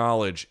to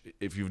acknowledge,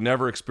 if you've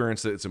never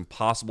experienced it, it's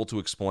impossible to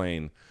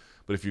explain.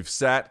 But if you've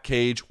sat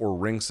cage or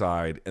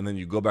ringside, and then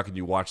you go back and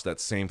you watch that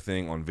same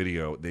thing on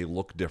video, they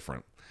look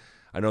different.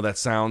 I know that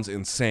sounds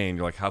insane.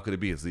 You're like, how could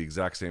it be? It's the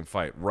exact same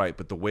fight. Right,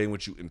 but the way in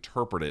which you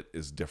interpret it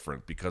is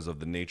different because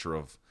of the nature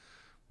of,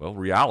 well,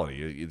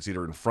 reality. It's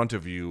either in front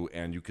of you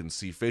and you can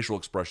see facial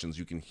expressions,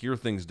 you can hear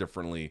things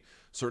differently,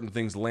 certain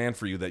things land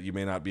for you that you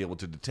may not be able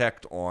to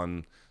detect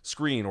on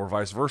screen, or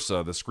vice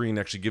versa. The screen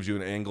actually gives you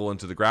an angle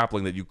into the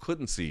grappling that you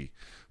couldn't see,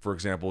 for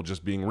example,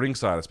 just being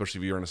ringside,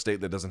 especially if you're in a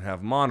state that doesn't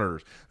have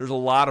monitors. There's a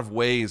lot of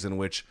ways in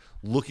which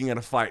looking at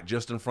a fight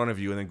just in front of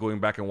you and then going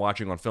back and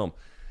watching on film,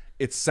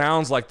 it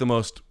sounds like the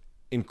most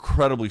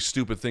incredibly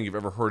stupid thing you've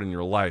ever heard in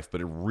your life, but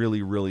it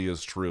really, really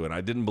is true. And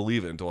I didn't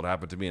believe it until it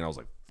happened to me, and I was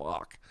like,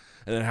 fuck.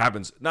 And then it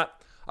happens.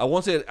 I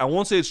won't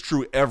say it's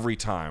true every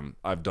time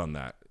I've done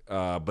that,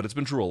 but it's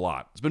been true a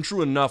lot. It's been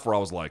true enough where I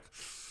was like,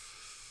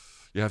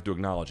 you have to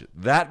acknowledge it.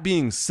 That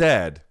being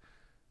said,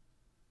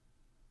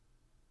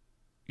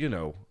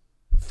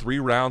 3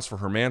 rounds for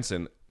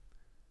Hermansson,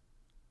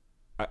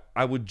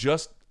 I would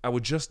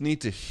just need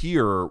to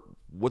hear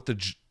what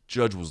the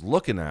judge was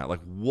looking at.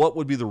 Like, what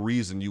would be the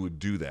reason you would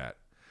do that?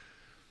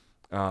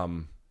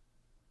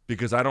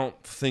 Because I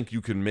don't think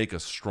you can make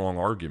a strong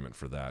argument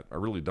for that. I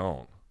really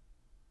don't.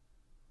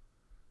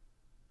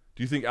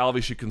 Do you think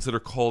Alvey should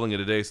consider calling it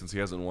a day since he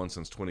hasn't won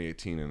since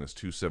 2018 and is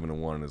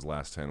 2-7-1 in his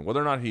last 10?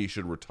 Whether or not he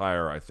should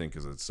retire, I think,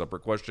 is a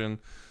separate question.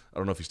 I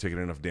don't know if he's taken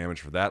enough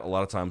damage for that. A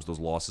lot of times those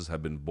losses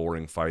have been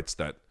boring fights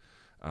that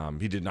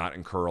he did not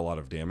incur a lot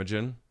of damage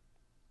in.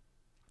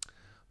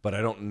 But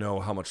I don't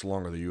know how much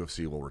longer the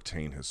UFC will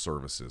retain his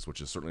services,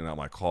 which is certainly not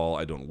my call.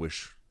 I don't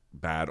wish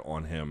bad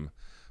on him,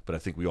 but I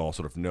think we all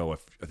sort of know.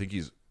 I think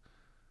he's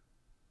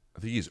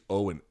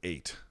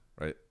 0-8,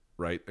 right?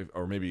 right?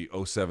 Or maybe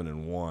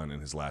 07-1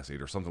 in his last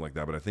 8 or something like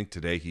that. But I think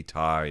today he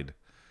tied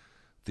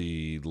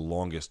the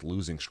longest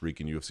losing streak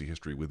in UFC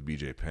history with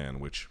BJ Penn,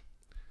 which,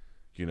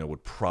 you know,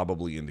 would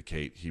probably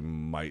indicate he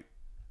might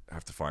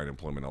have to find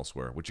employment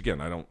elsewhere, which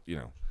again, I don't, you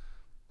know,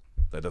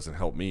 that doesn't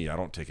help me. I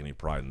don't take any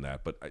pride in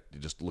that, but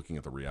just looking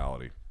at the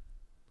reality.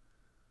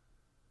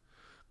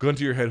 Gun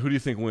to your head, who do you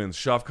think wins,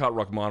 Shavkat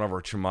Rakhmonov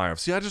or Chimaev?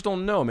 See, I just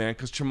don't know, man,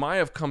 because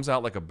Chimaev comes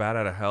out like a bat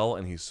out of hell,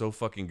 and he's so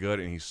fucking good,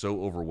 and he's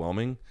so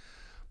overwhelming.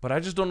 But I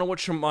just don't know what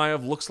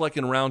Chimaev looks like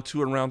in round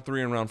 2 and round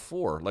 3 and round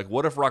 4. Like,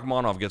 what if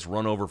Rakhmonov gets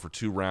run over for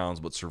 2 rounds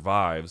but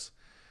survives,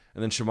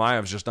 and then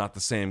Chimaev's just not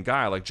the same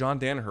guy? Like, John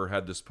Danaher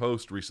had this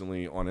post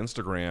recently on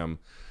Instagram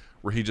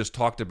where he just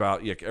talked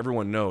about, yeah,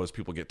 everyone knows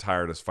people get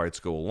tired as fights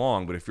go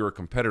along, but if you're a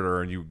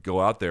competitor and you go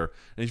out there,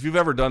 and if you've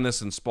ever done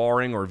this in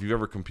sparring or if you've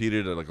ever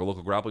competed at like a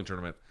local grappling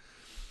tournament,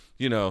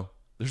 you know,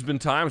 there's been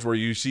times where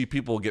you see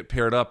people get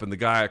paired up and the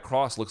guy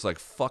across looks like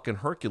fucking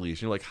Hercules.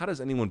 And you're like, how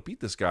does anyone beat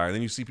this guy? And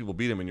then you see people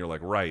beat him and you're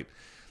like, right.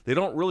 They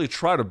don't really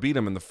try to beat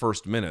him in the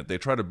first minute. They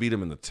try to beat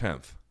him in the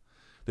 10th.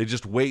 They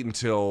just wait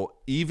until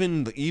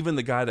even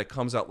the guy that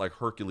comes out like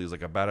Hercules,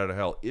 like a bat out of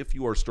hell, if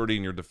you are sturdy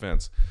in your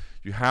defense,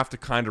 you have to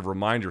kind of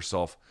remind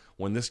yourself,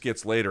 when this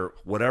gets later,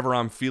 whatever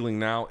I'm feeling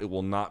now, it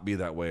will not be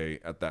that way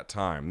at that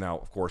time. Now,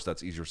 of course,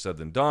 that's easier said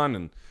than done,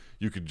 and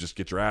you could just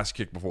get your ass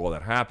kicked before all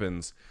that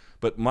happens.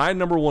 But my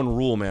number one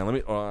rule, man, I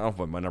don't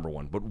know if my number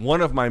one, but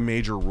one of my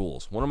major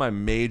rules, one of my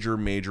major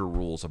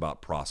rules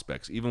about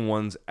prospects, even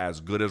ones as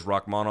good as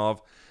Rakhmonov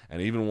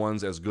and even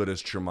ones as good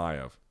as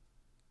Chimaev,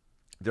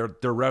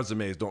 their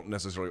resumes don't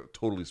necessarily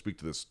totally speak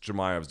to this.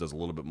 Chimaev's does a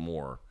little bit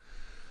more.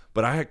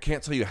 But I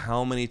can't tell you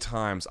how many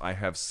times I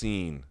have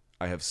seen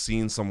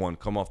someone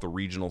come off the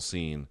regional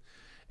scene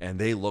and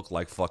they look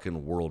like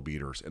fucking world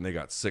beaters, and they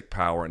got sick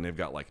power, and they've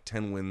got like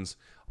 10 wins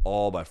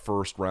all by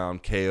first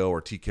round KO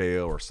or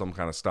TKO or some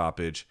kind of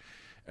stoppage.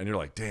 And you're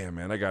like, damn,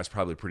 man, that guy's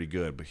probably pretty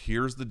good. But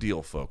here's the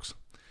deal, folks.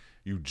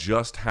 You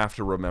just have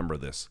to remember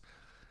this.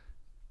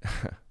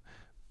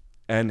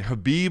 And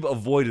Khabib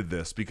avoided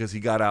this because he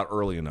got out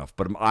early enough.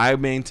 But I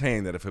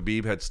maintain that if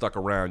Khabib had stuck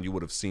around, you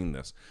would have seen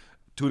this.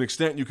 To an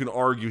extent, you can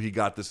argue he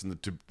got this in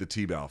the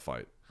T-Bow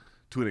fight.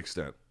 To an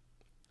extent.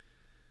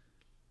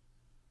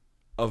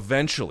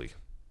 Eventually,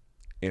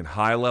 in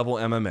high-level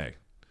MMA,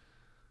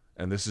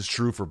 and this is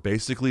true for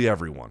basically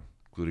everyone,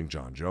 including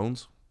John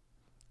Jones,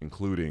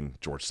 including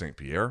George St.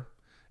 Pierre,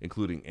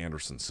 including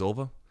Anderson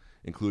Silva,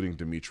 including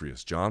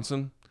Demetrius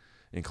Johnson,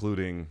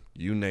 including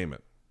you name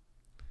it.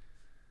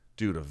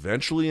 Dude,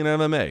 eventually in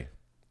MMA,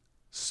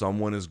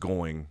 someone is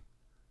going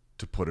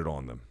to put it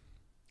on them.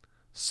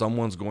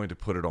 Someone's going to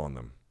put it on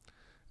them.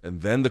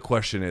 And then the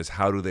question is,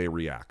 how do they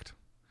react?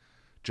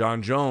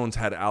 John Jones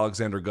had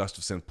Alexander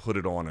Gustafsson put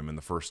it on him in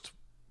the first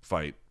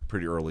fight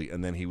pretty early,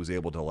 and then he was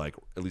able to like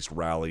at least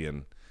rally,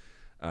 and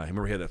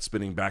remember he had that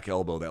spinning back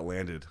elbow that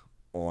landed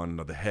on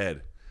the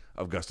head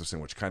of Gustafsson,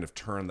 which kind of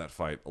turned that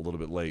fight a little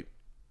bit late.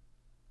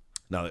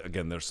 Now,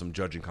 again, there's some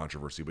judging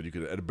controversy, but you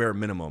could, at a bare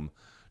minimum,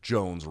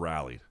 Jones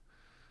rallied,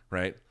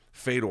 right?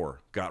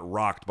 Fedor got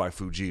rocked by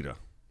Fujita.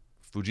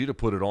 Fujita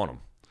put it on him.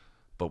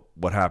 But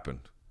what happened?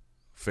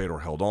 Fedor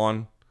held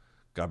on,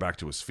 got back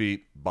to his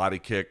feet, body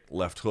kick,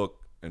 left hook,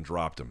 and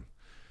dropped him.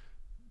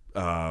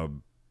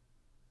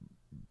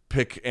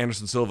 Pick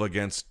Anderson Silva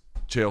against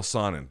Chael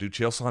Sonnen. Dude,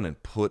 Chael Sonnen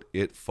put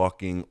it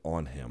fucking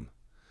on him.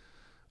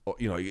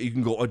 You know, you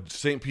can go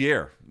St.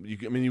 Pierre. We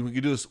can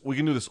do this. We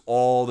can do this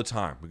all the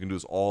time. We can do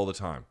this all the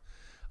time.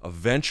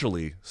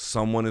 Eventually,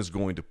 someone is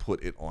going to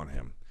put it on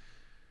him.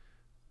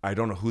 I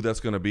don't know who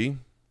that's going to be,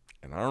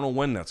 and I don't know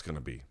when that's going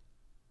to be.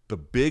 The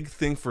big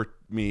thing for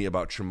me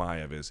about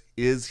Chimaev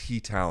is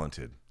he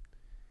talented?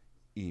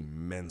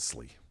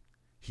 Immensely.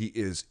 He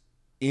is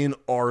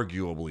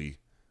inarguably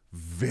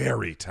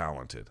very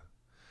talented.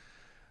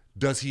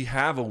 Does he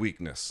have a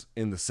weakness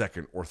in the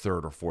second or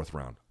third or fourth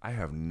round? I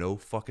have no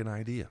fucking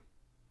idea.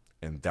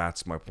 And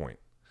that's my point.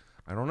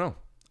 I don't know.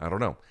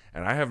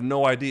 And I have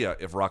no idea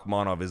if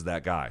Rakhmonov is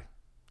that guy.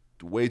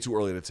 Way too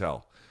early to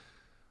tell.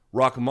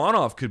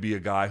 Rakhmonov could be a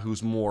guy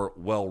who's more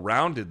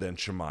well-rounded than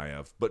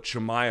Chimaev, but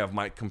Chimaev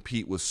might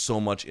compete with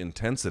so much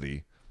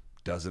intensity,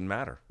 doesn't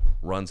matter.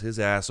 Runs his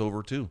ass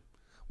over too.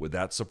 Would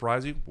that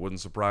surprise you?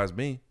 Wouldn't surprise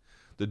me.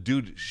 The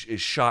dude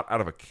is shot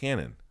out of a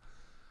cannon.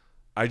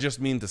 I just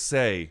mean to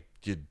say,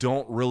 you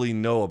don't really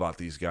know about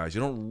these guys.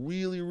 You don't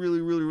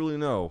really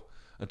know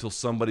until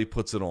somebody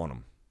puts it on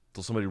them.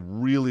 Until somebody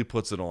really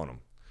puts it on them.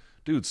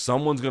 Dude,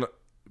 someone's going to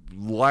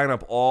line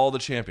up all the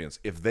champions.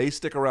 If they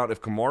stick around,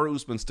 if Kamaru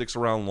Usman sticks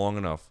around long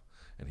enough,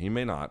 and he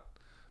may not,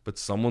 but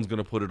someone's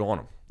going to put it on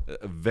him.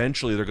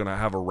 Eventually, they're going to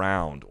have a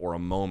round or a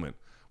moment.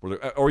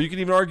 Or you can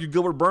even argue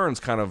Gilbert Burns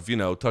kind of,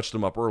 touched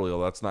him up early,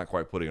 although that's not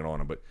quite putting it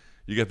on him, but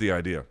you get the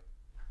idea.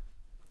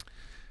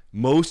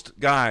 Most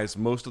guys,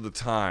 most of the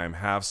time,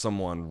 have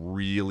someone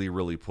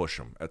really push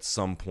them at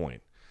some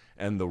point.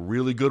 And the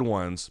really good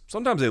ones,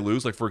 sometimes they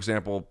lose. Like, for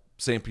example,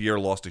 St. Pierre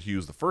lost to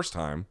Hughes the first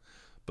time,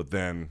 but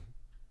then,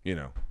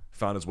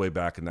 found his way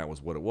back, and that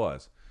was what it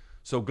was.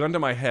 So, gun to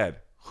my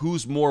head,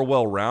 who's more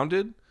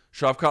well-rounded,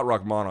 Shavkat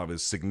Rakhmonov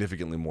is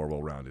significantly more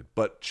well-rounded,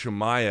 but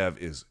Chimaev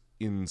is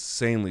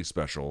insanely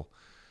special.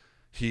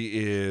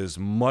 He is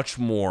much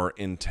more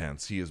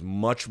intense. He is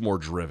much more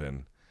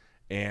driven.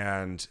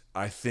 And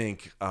I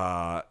think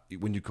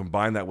when you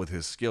combine that with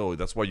his skill,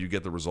 that's why you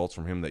get the results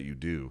from him that you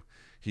do.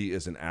 He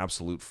is an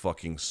absolute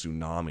fucking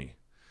tsunami.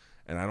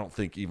 And I don't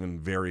think even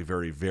very,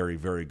 very, very,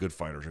 very good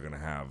fighters are going to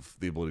have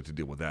the ability to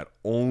deal with that.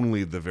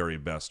 Only the very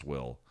best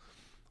will.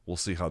 We'll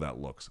see how that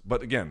looks.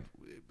 But again,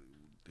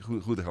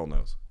 who the hell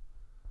knows?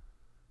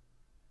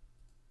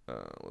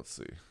 Let's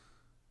see.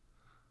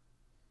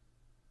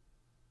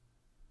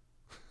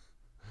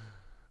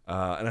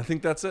 And I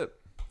think that's it.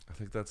 I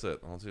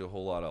don't see a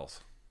whole lot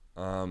else.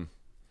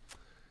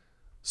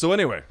 So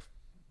anyway,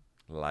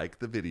 like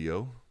the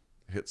video,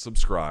 hit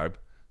subscribe.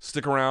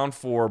 Stick around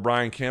for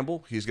Brian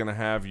Campbell. He's going to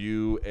have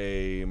you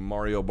a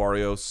Mario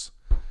Barrios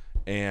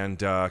and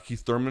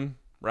Keith Thurman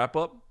wrap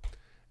up.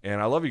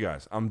 And I love you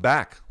guys. I'm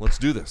back. Let's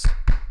do this.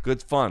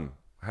 Good fun.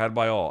 Had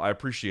by all. I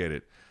appreciate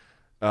it.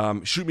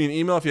 Shoot me an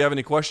email if you have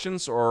any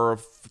questions or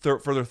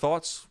further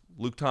thoughts.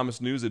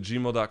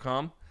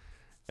 LukeThomasNews@gmail.com.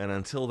 And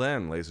until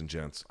then, ladies and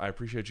gents, I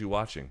appreciate you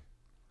watching.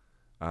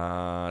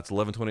 It's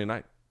 11:20 at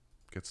night.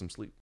 Get some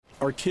sleep.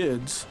 Our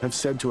kids have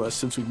said to us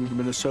since we moved to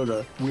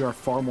Minnesota, we are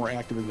far more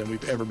active than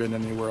we've ever been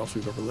anywhere else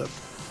we've ever lived.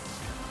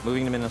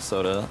 Moving to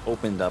Minnesota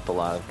opened up a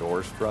lot of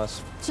doors for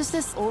us. Just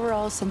this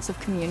overall sense of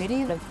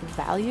community, the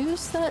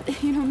values that,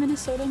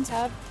 Minnesotans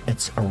have.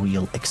 It's a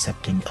real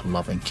accepting,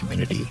 loving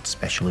community,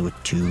 especially with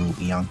 2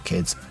 young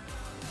kids.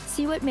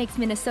 See what makes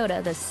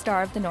Minnesota the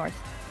star of the North.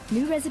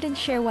 New residents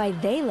share why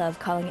they love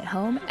calling it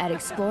home at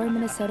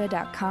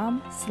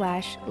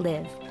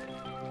exploreminnesota.com/live.